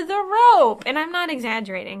onto the rope! And I'm not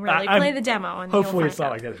exaggerating, really. Play the demo and Hopefully, you'll it's find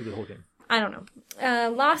not out. like that through the whole game. I don't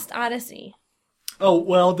know. Lost Odyssey. Oh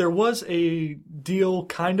well, there was a deal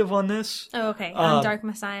kind of on this. Oh, okay. On Dark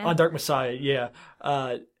Messiah. On Dark Messiah, yeah.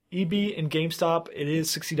 EB and GameStop, it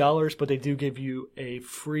is $60, but they do give you a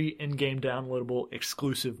free in-game downloadable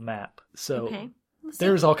exclusive map. So Okay.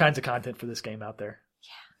 there's all kinds of content for this game out there.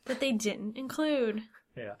 That they didn't include.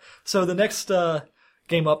 Yeah. So the next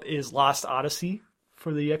game up is Lost Odyssey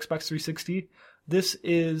for the Xbox 360. This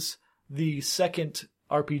is the second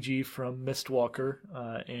RPG from Mistwalker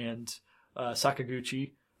and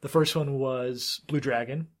Sakaguchi. The first one was Blue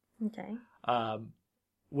Dragon, Okay.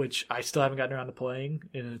 which I still haven't gotten around to playing,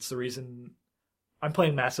 and it's the reason I'm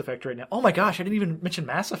playing Mass Effect right now. Oh my gosh, I didn't even mention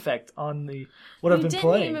Mass Effect on what I've been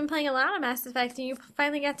playing. You've been playing a lot of Mass Effect, and you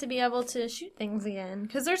finally got to be able to shoot things again.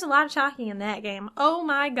 Because there's a lot of talking in that game. Oh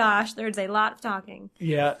my gosh, there's a lot of talking.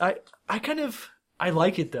 Yeah, I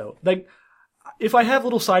like it though. Like, if I have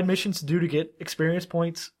little side missions to do to get experience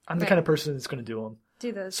points, I'm the Right. kind of person that's going to do them.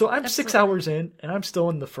 Do those. So I'm 6 Absolutely. hours in, and I'm still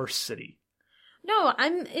in the first city. No,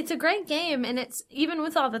 it's a great game, and it's, even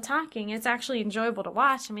with all the talking, it's actually enjoyable to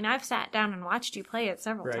watch. I mean, I've sat down and watched you play it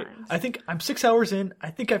several Right. times. I think I'm 6 hours in. I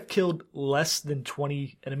think I've killed less than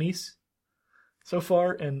 20 enemies so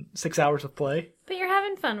far in 6 hours of play. But you're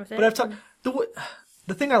having fun with it. But I've talked.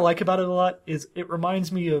 The thing I like about it a lot is it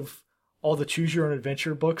reminds me of all the Choose Your Own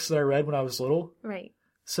Adventure books that I read when I was little. Right.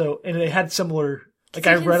 So, and they had similar. Like,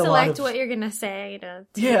 So I you can read a lot select of. what you're going to say to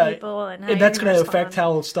Yeah, people, and that's going to affect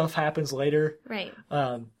how stuff happens later. Right.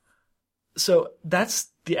 So that's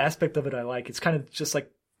the aspect of it I like. It's kind of just like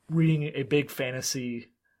reading a big fantasy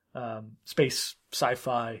space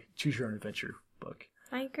sci-fi choose your own adventure book.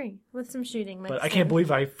 I agree with some shooting. But I can't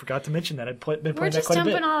believe I forgot to mention that. I've been playing that quite a bit. We're just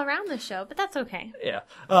jumping all around the show, but that's okay. Yeah.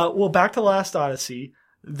 Well, back to Last Odyssey.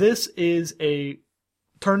 This is a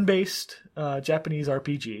turn-based Japanese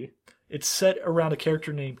RPG. It's set around a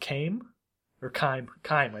character named Kaim, or Kaim,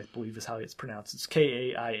 I believe is how it's pronounced. It's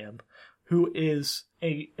Kaim, who is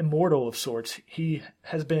a immortal of sorts. He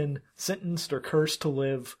has been sentenced or cursed to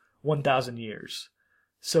live 1,000 years.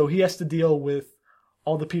 So he has to deal with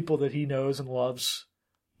all the people that he knows and loves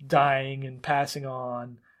dying and passing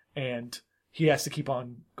on, and he has to keep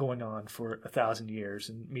on going on for 1,000 years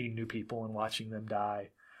and meeting new people and watching them die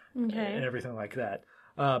and everything like that.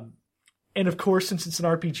 And of course, since it's an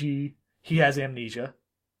RPG, he has amnesia,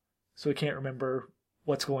 so he can't remember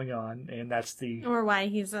what's going on, and that's the... Or why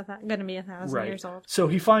he's going to be 1,000 years old. So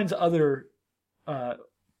he finds other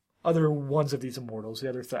ones of these immortals, the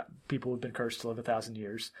other people who've been cursed to live 1,000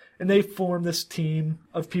 years, and they form this team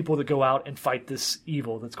of people that go out and fight this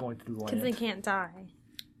evil that's going through the land. Because they can't die.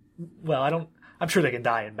 Well, I'm sure they can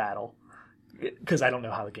die in battle, because I don't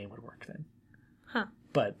know how the game would work then. Huh.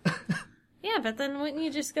 But... Yeah, but then wouldn't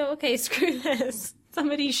you just go, okay, screw this.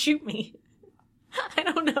 Somebody shoot me. I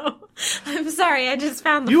don't know. I'm sorry, I just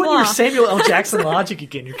found the flaw. You and your Samuel L. Jackson logic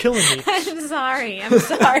again. You're killing me. I'm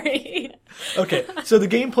sorry. Okay, so the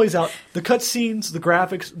game plays out. The cutscenes, the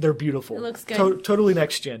graphics, they're beautiful. It looks good. Totally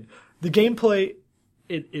next gen. The gameplay,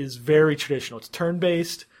 it is very traditional. It's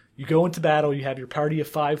turn-based. You go into battle. You have your party of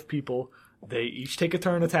 5 people. They each take a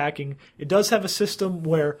turn attacking. It does have a system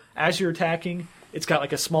where, as you're attacking, it's got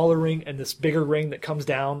like a smaller ring and this bigger ring that comes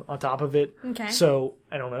down on top of it. Okay. So,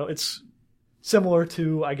 I don't know. It's similar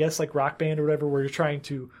to, I guess, like Rock Band or whatever, where you're trying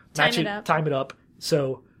to time it up.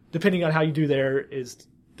 So, depending on how you do there is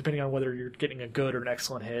depending on whether you're getting a good or an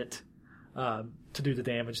excellent hit to do the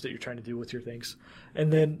damage that you're trying to do with your things.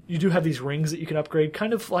 And then you do have these rings that you can upgrade,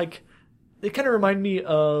 kind of like, they kind of remind me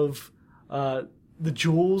of the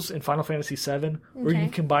jewels in Final Fantasy VII, where you can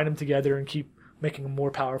combine them together and keep making them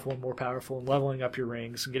more powerful and leveling up your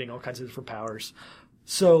rings and getting all kinds of different powers.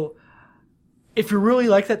 So, if you really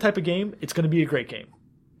like that type of game, it's going to be a great game.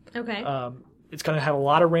 Okay. It's going to have a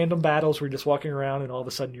lot of random battles where you're just walking around and all of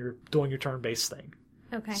a sudden you're doing your turn-based thing.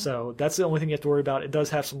 Okay. So that's the only thing you have to worry about. It does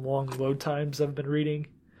have some long load times I've been reading.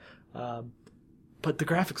 But the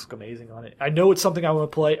graphics look amazing on it. I know it's something I want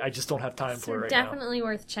to play. I just don't have time for it right now. Definitely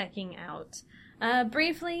worth checking out.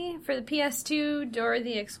 Briefly, for the PS2, Dora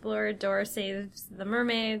the Explorer, Dora Saves the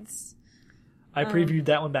Mermaids. I previewed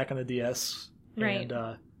that one back on the DS. Right.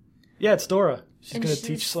 And, yeah, it's Dora. She's going to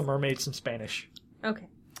teach some mermaids some Spanish. Okay.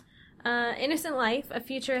 Innocent Life, a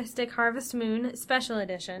futuristic Harvest Moon special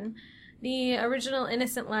edition. The original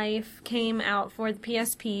Innocent Life came out for the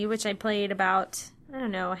PSP, which I played about,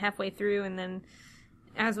 halfway through, and then,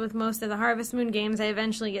 as with most of the Harvest Moon games, I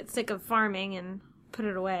eventually get sick of farming and put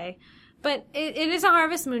it away. But it is a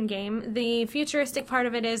Harvest Moon game. The futuristic part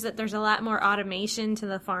of it is that there's a lot more automation to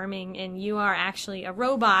the farming, and you are actually a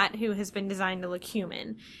robot who has been designed to look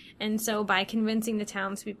human. And so by convincing the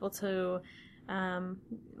townspeople to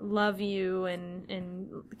love you and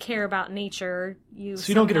care about nature, you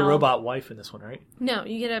don't get a robot wife in this one, right? No,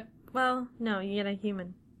 you get a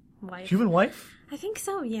human wife. Human wife? I think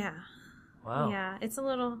so, yeah. Wow. Yeah, it's a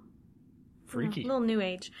little... freaky. A little new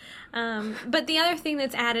age. But the other thing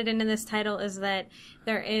that's added into this title is that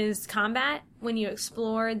there is combat. When you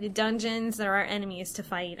explore the dungeons, there are enemies to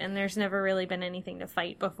fight, and there's never really been anything to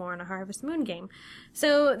fight before in a Harvest Moon game.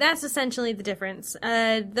 So that's essentially the difference.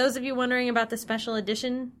 Those of you wondering about the special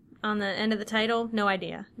edition on the end of the title, no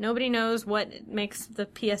idea. Nobody knows what makes the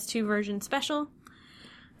PS2 version special.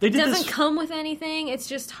 It doesn't come with anything. It's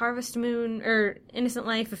just Harvest Moon, or Innocent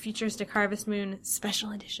Life, a futuristic Harvest Moon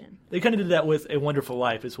special edition. They kind of did that with A Wonderful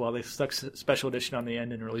Life as well. They stuck special edition on the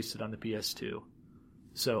end and released it on the PS2.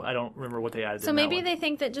 So I don't remember what they added. So maybe they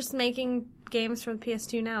think that just making games for the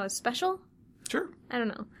PS2 now is special? Sure. I don't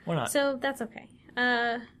know. Why not? So that's okay.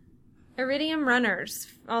 Iridium Runners,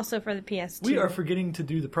 also for the PS2. We are forgetting to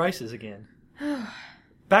do the prices again.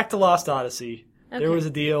 Back to Lost Odyssey. Okay. There was a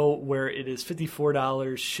deal where it is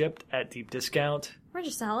 $54 shipped at deep discount. We're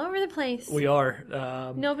just all over the place. We are.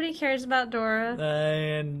 Nobody cares about Dora.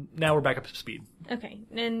 And now we're back up to speed. Okay.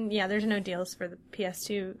 And yeah, there's no deals for the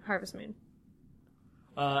PS2 Harvest Moon.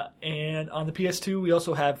 And on the PS2, we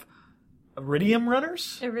also have Iridium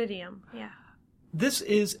Runners. Iridium, yeah. This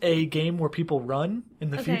is a game where people run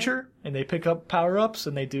in the future, and they pick up power-ups,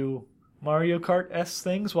 and they do Mario Kart-esque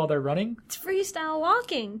things while they're running. It's freestyle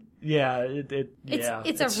walking. Yeah,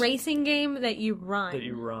 it's a racing game that you run. That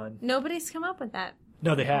you run. Nobody's come up with that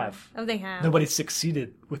No, they have. Oh, they have. Nobody's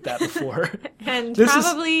succeeded with that before. And This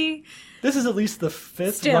this is at least the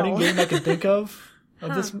 5th Still. running game I can think of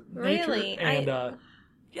this nature. really? And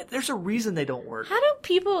yeah, there's a reason they don't work. How do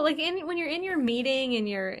people when you're in your meeting and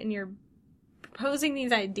you're proposing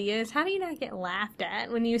these ideas? How do you not get laughed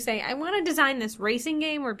at when you say, "I want to design this racing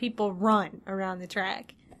game where people run around the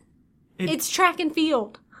track"? It's track and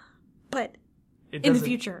field, but in the doesn't-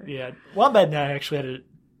 future. Yeah, Wombat and I actually had an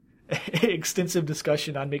extensive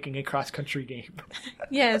discussion on making a cross-country game.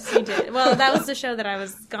 Yes, you did. Well, that was the show that I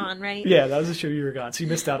was gone, right? Yeah, that was the show you were gone, so you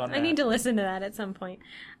missed out on that. I need to listen to that at some point.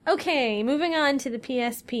 Okay, moving on to the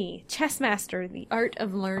PSP. Chessmaster, The Art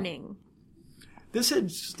of Learning. This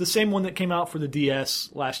is the same one that came out for the DS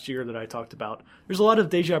last year that I talked about. There's a lot of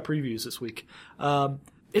Deja previews this week.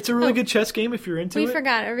 It's a really good chess game if you're into it. We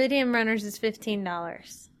forgot, Iridium Runners is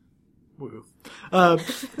 $15. Woo.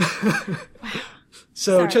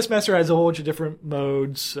 So Sorry. Chessmaster has a whole bunch of different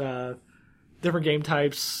modes, different game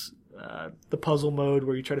types. The puzzle mode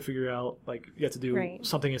where you try to figure out, like, you have to do Right.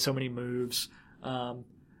 something in so many moves.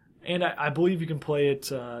 And I believe you can play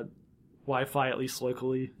it Wi-Fi, at least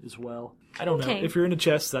locally, as well. I don't know. Okay. If you're into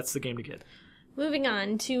chess, that's the game to get. Moving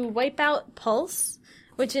on to Wipeout Pulse,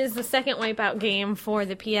 which is the second Wipeout game for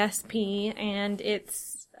the PSP, and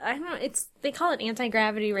they call it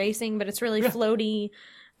anti-gravity racing, but it's really floaty,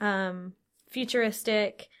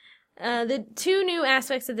 futuristic. The two new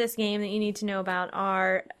aspects of this game that you need to know about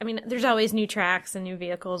are, there's always new tracks and new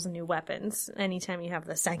vehicles and new weapons anytime you have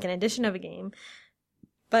the second edition of a game.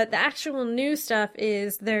 But the actual new stuff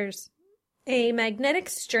is there's a magnetic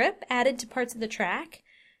strip added to parts of the track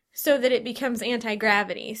so that it becomes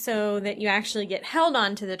anti-gravity, so that you actually get held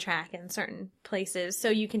onto the track in certain places. So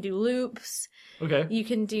you can do loops. Okay. You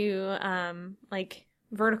can do,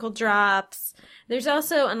 vertical drops. There's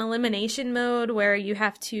also an elimination mode where you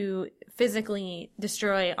have to physically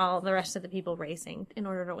destroy all the rest of the people racing in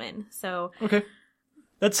order to win. So Okay.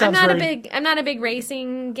 That sounds I'm not a big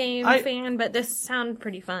racing game fan, but this sounds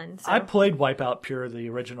pretty fun. So. I played Wipeout Pure, the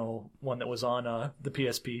original one that was on the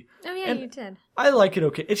PSP. Oh yeah, and you did. I like it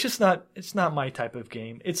okay. It's just not my type of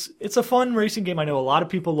game. It's a fun racing game. I know a lot of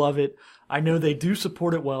people love it. I know they do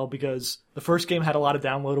support it well because the first game had a lot of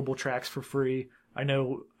downloadable tracks for free. I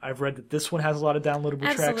know I've read that this one has a lot of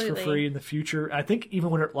downloadable tracks for free in the future. I think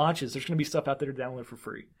even when it launches, there's going to be stuff out there to download for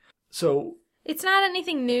free. So It's not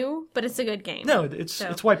anything new, but it's a good game. no, it's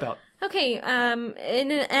Wipeout. Okay,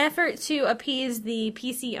 in an effort to appease the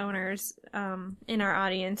PC owners in our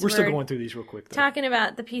audience, We're still going through these real quick, though. talking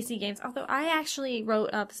about the PC games, although I actually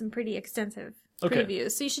wrote up some pretty extensive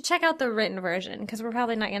previews, so you should check out the written version, because we're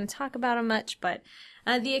probably not going to talk about them much, but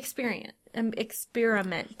the experiment.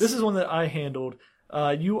 This is one that I handled.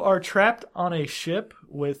 You are trapped on a ship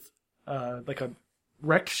with, like a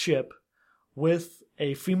wrecked ship with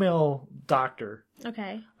a female doctor.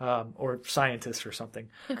 Okay. Or scientist or something.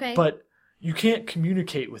 Okay. But you can't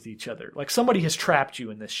communicate with each other. Like, somebody has trapped you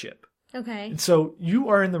in this ship. Okay. And so you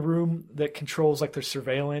are in the room that controls, like, their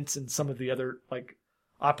surveillance and some of the other, like,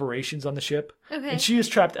 operations on the ship. Okay. And she is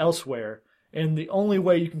trapped elsewhere. And the only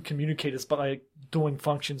way you can communicate is by doing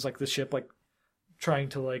functions like the ship, like trying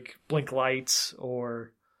to, like, blink lights,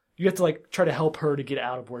 or you have to, like, try to help her to get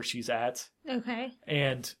out of where she's at. Okay.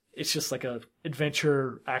 And it's just like a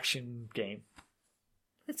adventure action game.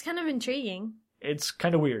 It's kind of intriguing. It's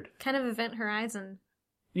kind of weird. Kind of Event Horizon.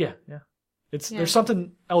 Yeah. There's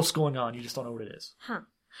something else going on. You just don't know what it is. Huh.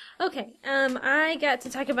 Okay. I got to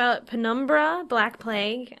talk about Penumbra, Black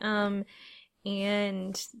Plague, and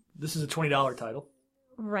This is a $20 title.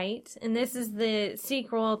 right, and this is the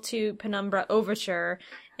sequel to Penumbra Overture,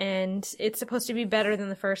 and it's supposed to be better than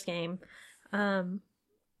the first game.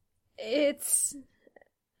 It's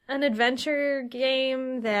an adventure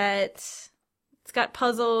game that it's got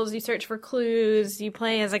puzzles, you search for clues, you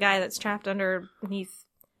play as a guy that's trapped underneath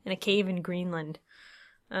in a cave in Greenland.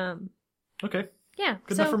 Okay. Yeah.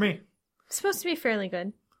 Good enough for me. It's supposed to be fairly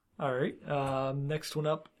good. All right. Next one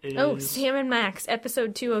up is... Oh, Sam and Max,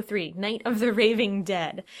 episode 203, Night of the Raving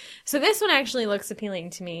Dead. So this one actually looks appealing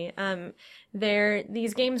to me.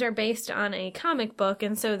 These games are based on a comic book,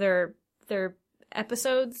 and so they're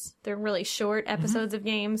episodes. They're really short episodes of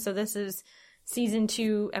games. So this is season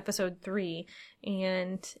 2, episode 3,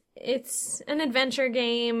 and it's an adventure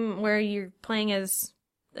game where you're playing as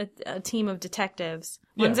a team of detectives.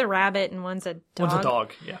 One's a rabbit and one's a dog. One's a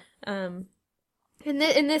dog, yeah.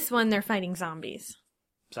 In this one, they're fighting zombies.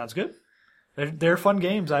 Sounds good. They're fun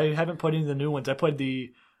games. I haven't played any of the new ones. I played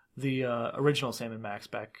the original Sam and Max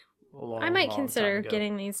back a long, I might long consider time ago.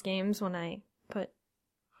 getting these games when I put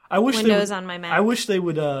Windows on my Mac. I wish they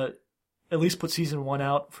would at least put Season 1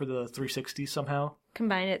 out for the 360 somehow.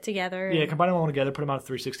 Combine it together. Yeah, combine them all together, put them out at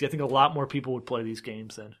 360. I think a lot more people would play these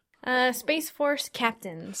games then. Space Force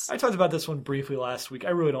Captains. I talked about this one briefly last week.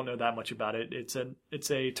 I really don't know that much about it.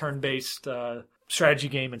 It's a turn-based strategy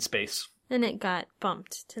game in space. And it got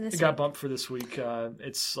bumped to this week. It got bumped for this week.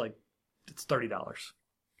 It's $30.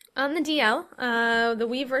 On the DL, the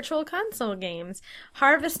Wii Virtual Console games.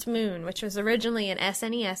 Harvest Moon, which was originally an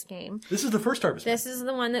SNES game. This is the first Harvest Moon. This is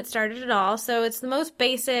the one that started it all. So it's the most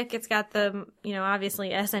basic. It's got the, obviously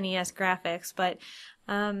SNES graphics, but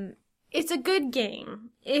it's a good game.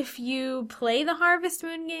 If you play the Harvest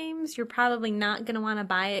Moon games, you're probably not going to want to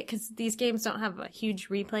buy it because these games don't have a huge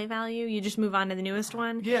replay value. You just move on to the newest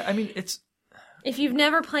one. Yeah, I mean, If you've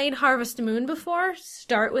never played Harvest Moon before,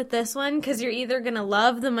 start with this one because you're either going to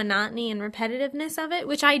love the monotony and repetitiveness of it,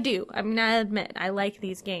 which I do. I mean, I admit, I like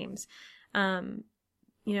these games.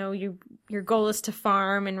 Your goal is to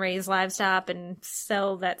farm and raise livestock and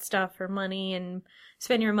sell that stuff for money and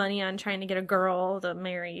spend your money on trying to get a girl to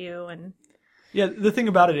marry you. And yeah, the thing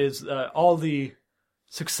about it is all the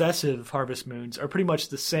successive Harvest Moons are pretty much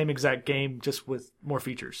the same exact game, just with more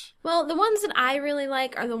features. Well, the ones that I really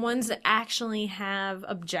like are the ones that actually have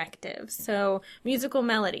objectives. So, musical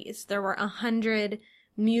melodies. There were 100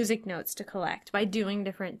 music notes to collect by doing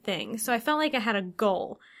different things. So I felt like I had a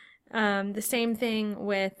goal. The same thing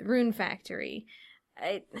with Rune Factory.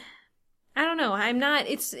 I don't know.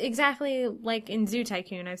 It's exactly like in Zoo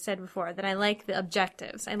Tycoon, I've said before, that I like the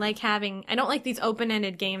objectives. I don't like these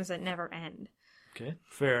open-ended games that never end. Okay,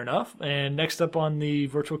 fair enough. And next up on the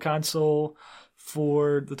Virtual Console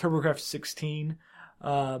for the TurboGrafx 16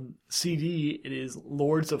 CD, it is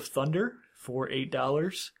Lords of Thunder for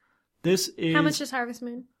 $8. How much is Harvest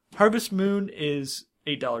Moon? Harvest Moon is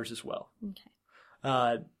 $8 as well. Okay.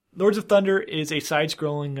 Lords of Thunder is a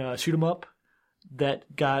side-scrolling shoot-'em-up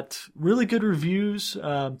that got really good reviews.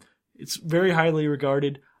 It's very highly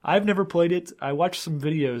regarded. I've never played it. I watched some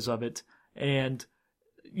videos of it, and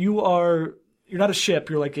you're not a ship.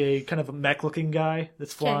 You're like a kind of a mech-looking guy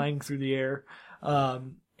that's flying through the air.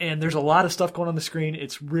 And there's a lot of stuff going on the screen.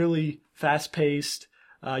 It's really fast-paced.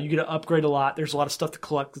 You get to upgrade a lot. There's a lot of stuff to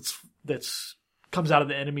collect that's comes out of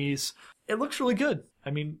the enemies. It looks really good. I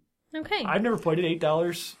mean, okay. I've never played it.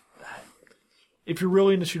 $8. If you're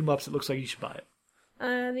really into shoot-'em-ups, it looks like you should buy it.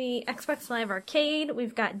 The Xbox Live Arcade,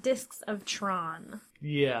 we've got Discs of Tron.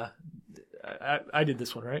 Yeah. I did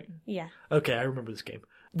this one, right? Yeah. Okay, I remember this game.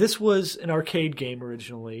 This was an arcade game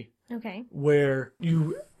originally. Okay. Where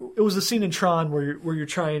it was a scene in Tron where you're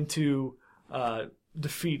trying to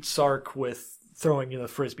defeat Sark with throwing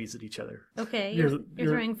frisbees at each other. Okay, you're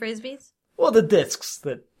throwing frisbees? Well, the discs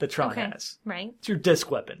that Tron has. Right. It's your disc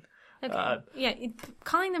weapon. Okay.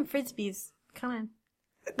 Calling them frisbees. Come on.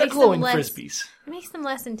 They're glowing frisbees. It makes them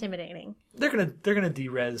less intimidating. They're gonna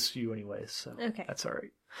de-res you anyways, so that's all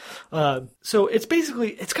right. So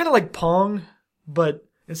it's kind of like Pong, but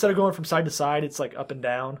instead of going from side to side, it's like up and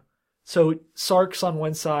down. So Sark's on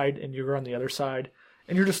one side and you're on the other side,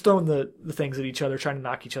 and you're just throwing the things at each other, trying to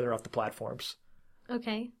knock each other off the platforms.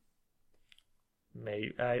 Okay.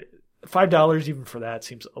 $5 even for that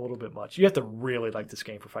seems a little bit much. You have to really like this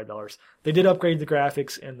game for $5. They did upgrade the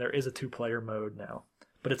graphics, and there is a 2-player mode now,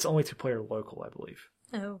 but it's only 2-player local, I believe.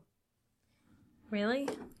 Oh. Really?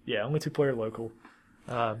 Yeah, only 2-player local.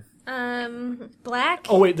 Black?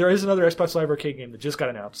 Oh, wait, there is another Xbox Live Arcade game that just got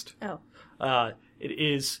announced. Oh. It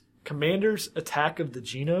is Commander's Attack of the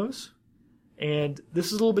Genos, and this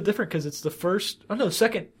is a little bit different because it's the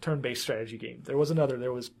second turn-based strategy game. There was another.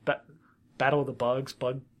 There was Battle of the Bugs,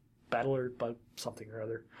 Bug something or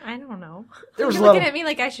other. I don't know. You're looking at me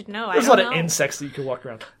like I should know. There's a lot of insects that you can walk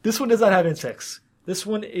around. This one does not have insects. This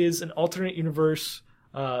one is an alternate universe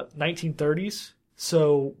 1930s.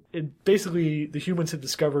 So basically the humans have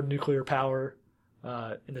discovered nuclear power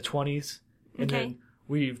in the 20s. And then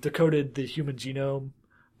we've decoded the human genome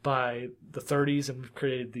by the 30s, and we've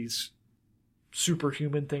created these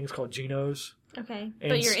superhuman things called genos. Okay,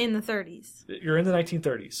 but you're in the 30s. You're in the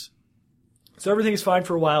 1930s. So everything is fine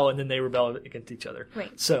for a while, and then they rebel against each other.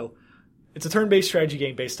 Right. So it's a turn-based strategy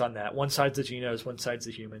game based on that. One side's the genos, one side's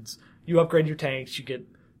the humans. You upgrade your tanks, you get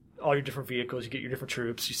all your different vehicles, you get your different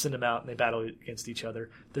troops, you send them out, and they battle against each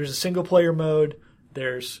other. There's a single-player mode.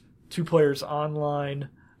 There's 2 players online.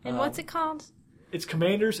 And what's it called? It's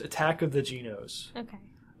Commander's Attack of the Genos. Okay.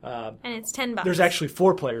 And it's $10. There's actually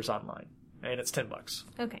 4 players online, and it's $10.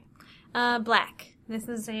 Okay. Black. This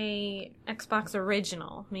is a Xbox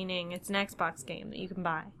original, meaning it's an Xbox game that you can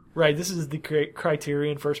buy. Right. This is the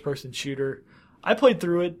Criterion first-person shooter. I played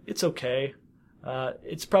through it. It's okay.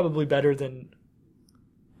 It's probably better than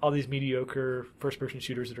all these mediocre first-person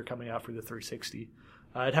shooters that are coming out for the 360.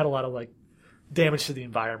 It had a lot of like damage to the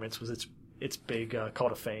environments was its big call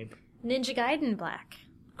to fame. Ninja Gaiden Black.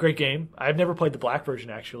 Great game. I've never played the Black version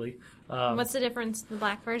actually. What's the difference in the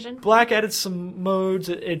Black version? Black added some modes.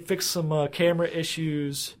 It fixed some camera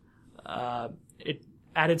issues. It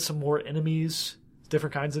added some more enemies,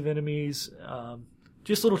 different kinds of enemies.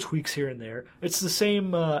 Just little tweaks here and there. It's the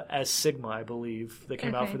same as Sigma, I believe, that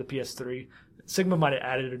came out for the PS3. Sigma might have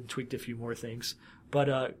added and tweaked a few more things.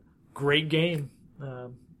 But great game.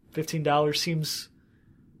 $15 seems...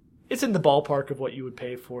 It's in the ballpark of what you would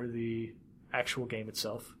pay for the actual game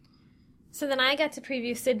itself. So then I got to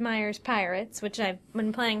preview Sid Meier's Pirates, which I've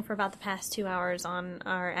been playing for about the past 2 hours on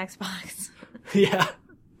our Xbox. Yeah.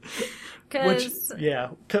 Why was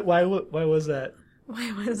that?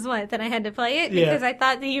 Why was what? That I had to play it? Yeah. Because I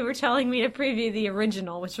thought that you were telling me to preview the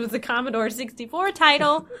original, which was the Commodore 64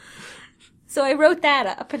 title. So I wrote that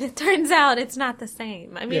up, and it turns out it's not the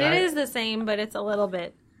same. I mean, it is the same, but it's a little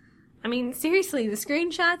bit... I mean, seriously, the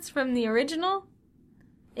screenshots from the original,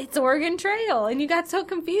 it's Oregon Trail, and you got so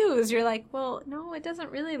confused. You're like, well, no, it doesn't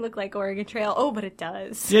really look like Oregon Trail. Oh, but it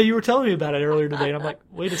does. Yeah, you were telling me about it earlier today, and I'm like,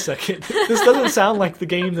 wait a second. This doesn't sound like the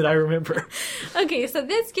game that I remember. Okay, so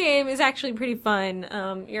this game is actually pretty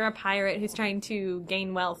fun. You're a pirate who's trying to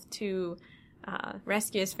gain wealth to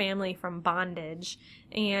rescue his family from bondage.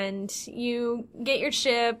 And you get your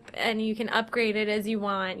ship, and you can upgrade it as you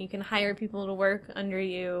want. You can hire people to work under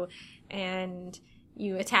you, and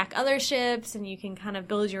you attack other ships, and you can kind of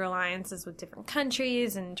build your alliances with different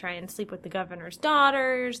countries and try and sleep with the governor's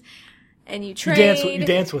daughters. And you trade. You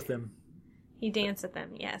dance with them. You dance with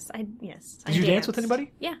them, yes. Did you dance with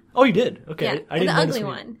anybody? Yeah. Oh, you did? Okay. Yeah. I didn't the notice ugly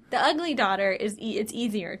one. The ugly daughter, it's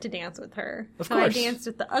easier to dance with her. Of so course. I danced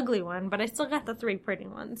with the ugly one, but I still got the 3 pretty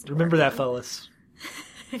ones. Remember that, fellas.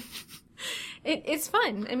 It's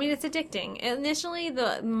fun. I mean, it's addicting. Initially,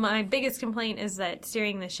 my biggest complaint is that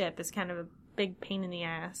steering the ship is kind of a big pain in the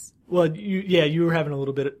ass. Well, you were having a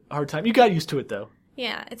little bit of a hard time. You got used to it, though.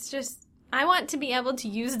 Yeah, it's just... I want to be able to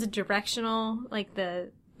use the directional, like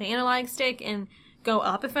the analog stick, and go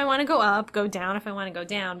up if I want to go up, go down if I want to go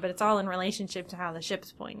down, but it's all in relationship to how the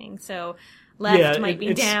ship's pointing. So left might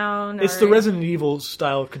be down. It's the Resident Evil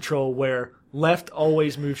style of control where left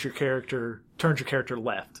always moves your character, turns your character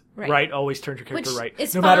left. Right always turns your character right.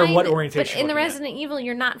 No matter what orientation. But in the Resident Evil,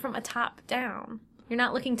 you're not from a top down. You're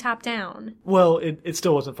not looking top down. Well, it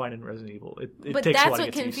still wasn't fine in Resident Evil. But takes that's a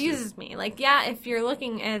what confuses me. Like, yeah, if you're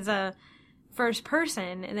looking as a first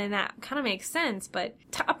person, and then that kind of makes sense. But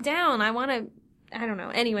top down, I don't know.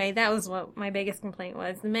 Anyway, that was what my biggest complaint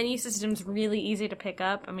was. The menu system's really easy to pick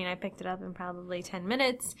up. I mean, I picked it up in probably 10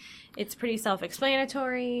 minutes. It's pretty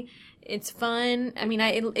self-explanatory. It's fun. I mean,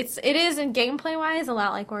 it is in gameplay-wise a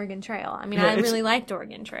lot like Oregon Trail. I mean, I really liked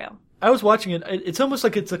Oregon Trail. I was watching it. It's almost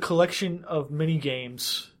like it's a collection of mini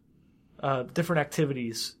games, different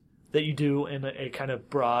activities that you do in a kind of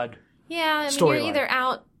broad Yeah, I mean, you're either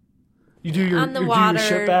out you do your, on the you water, do your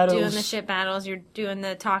ship battles. doing the ship battles, you're doing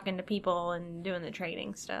the talking to people and doing the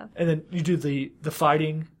trading stuff. And then you do the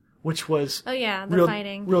fighting, which was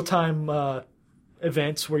fighting. Real-time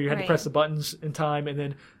events where you had to press the buttons in time, and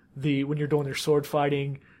then when you're doing your sword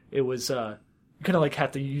fighting, it was you kind of like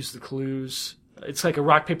have to use the clues. It's like a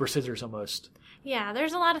rock, paper, scissors almost. Yeah,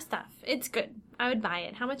 there's a lot of stuff. It's good. I would buy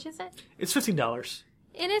it. How much is it? It's $15.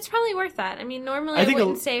 And it's probably worth that. I mean, normally I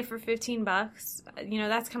wouldn't say for $15. You know,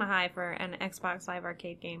 that's kind of high for an Xbox Live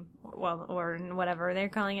Arcade game. Well, or whatever. They're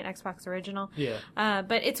calling it Xbox Original. Yeah.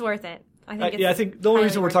 But it's worth it. I think the only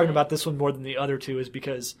reason we're talking about this one more than the other two is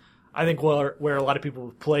because I think where a lot of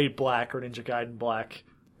people played Black or Ninja Gaiden Black,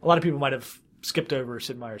 a lot of people might have skipped over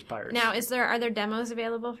Sid Meier's Pirates. Now, are there demos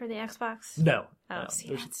available for the Xbox? No. Oh, no. See,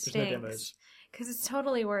 there's no demos. Because it's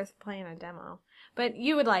totally worth playing a demo. But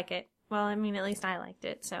you would like it. Well, I mean, at least I liked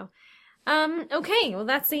it, so. Okay, well,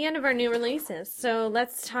 that's the end of our new releases. So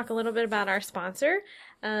let's talk a little bit about our sponsor.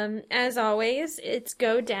 As always, it's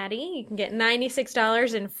GoDaddy. You can get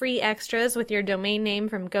 $96 in free extras with your domain name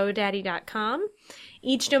from GoDaddy.com.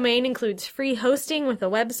 Each domain includes free hosting with a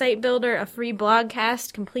website builder, a free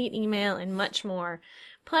blogcast, complete email, and much more.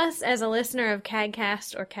 Plus, as a listener of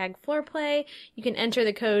CAGcast or CAG Floorplay, you can enter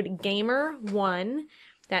the code GAMER1.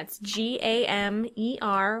 That's GAMER1,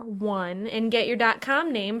 and get your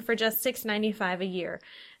 .com name for just $6.95 a year.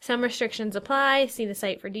 Some restrictions apply. See the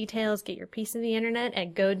site for details. Get your piece of the internet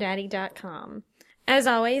at GoDaddy.com. As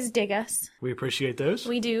always, dig us. We appreciate those.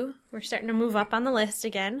 We do. We're starting to move up on the list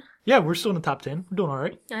again. Yeah, we're still in the top 10. We're doing all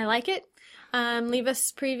right. I like it. Leave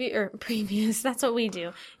us previews. That's what we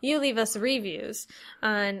do. You leave us reviews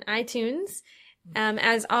on iTunes.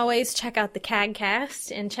 As always, check out the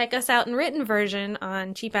CAGcast and check us out in written version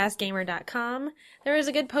on cheapassgamer.com. There is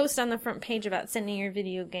a good post on the front page about sending your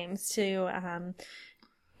video games to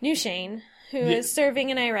New Shane, who is serving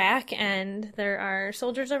in Iraq, and there are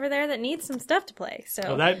soldiers over there that need some stuff to play.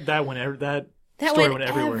 So that story went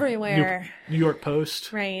everywhere. New York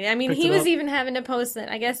Post. Right. I mean, he was even having to post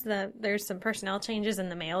that, I guess there's some personnel changes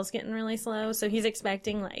and the mail's getting really slow, so he's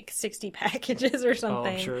expecting like 60 packages or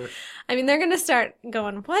something. Oh, I'm sure. I mean, they're going to start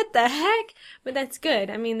going, what the heck? But that's good.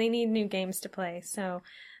 I mean, they need new games to play, so,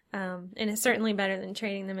 and it's certainly better than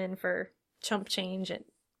trading them in for chump change at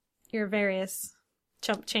your various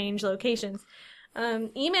chump change locations.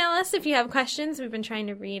 Email us if you have questions. We've been trying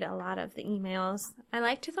to read a lot of the emails. I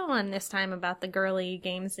liked the one this time about the girly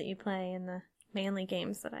games that you play and the manly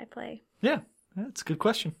games that I play. Yeah, that's a good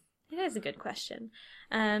question. It is a good question.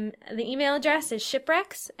 The email address is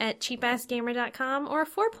shipwrecks@cheapassgamer.com or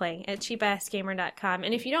foreplay@cheapassgamer.com.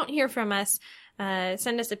 And if you don't hear from us,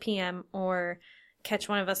 send us a PM or catch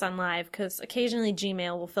one of us on live, because occasionally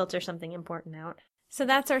Gmail will filter something important out. So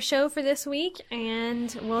that's our show for this week,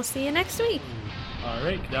 and we'll see you next week. All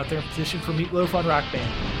right, get out there and petition for Meatloaf on Rock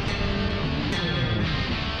Band.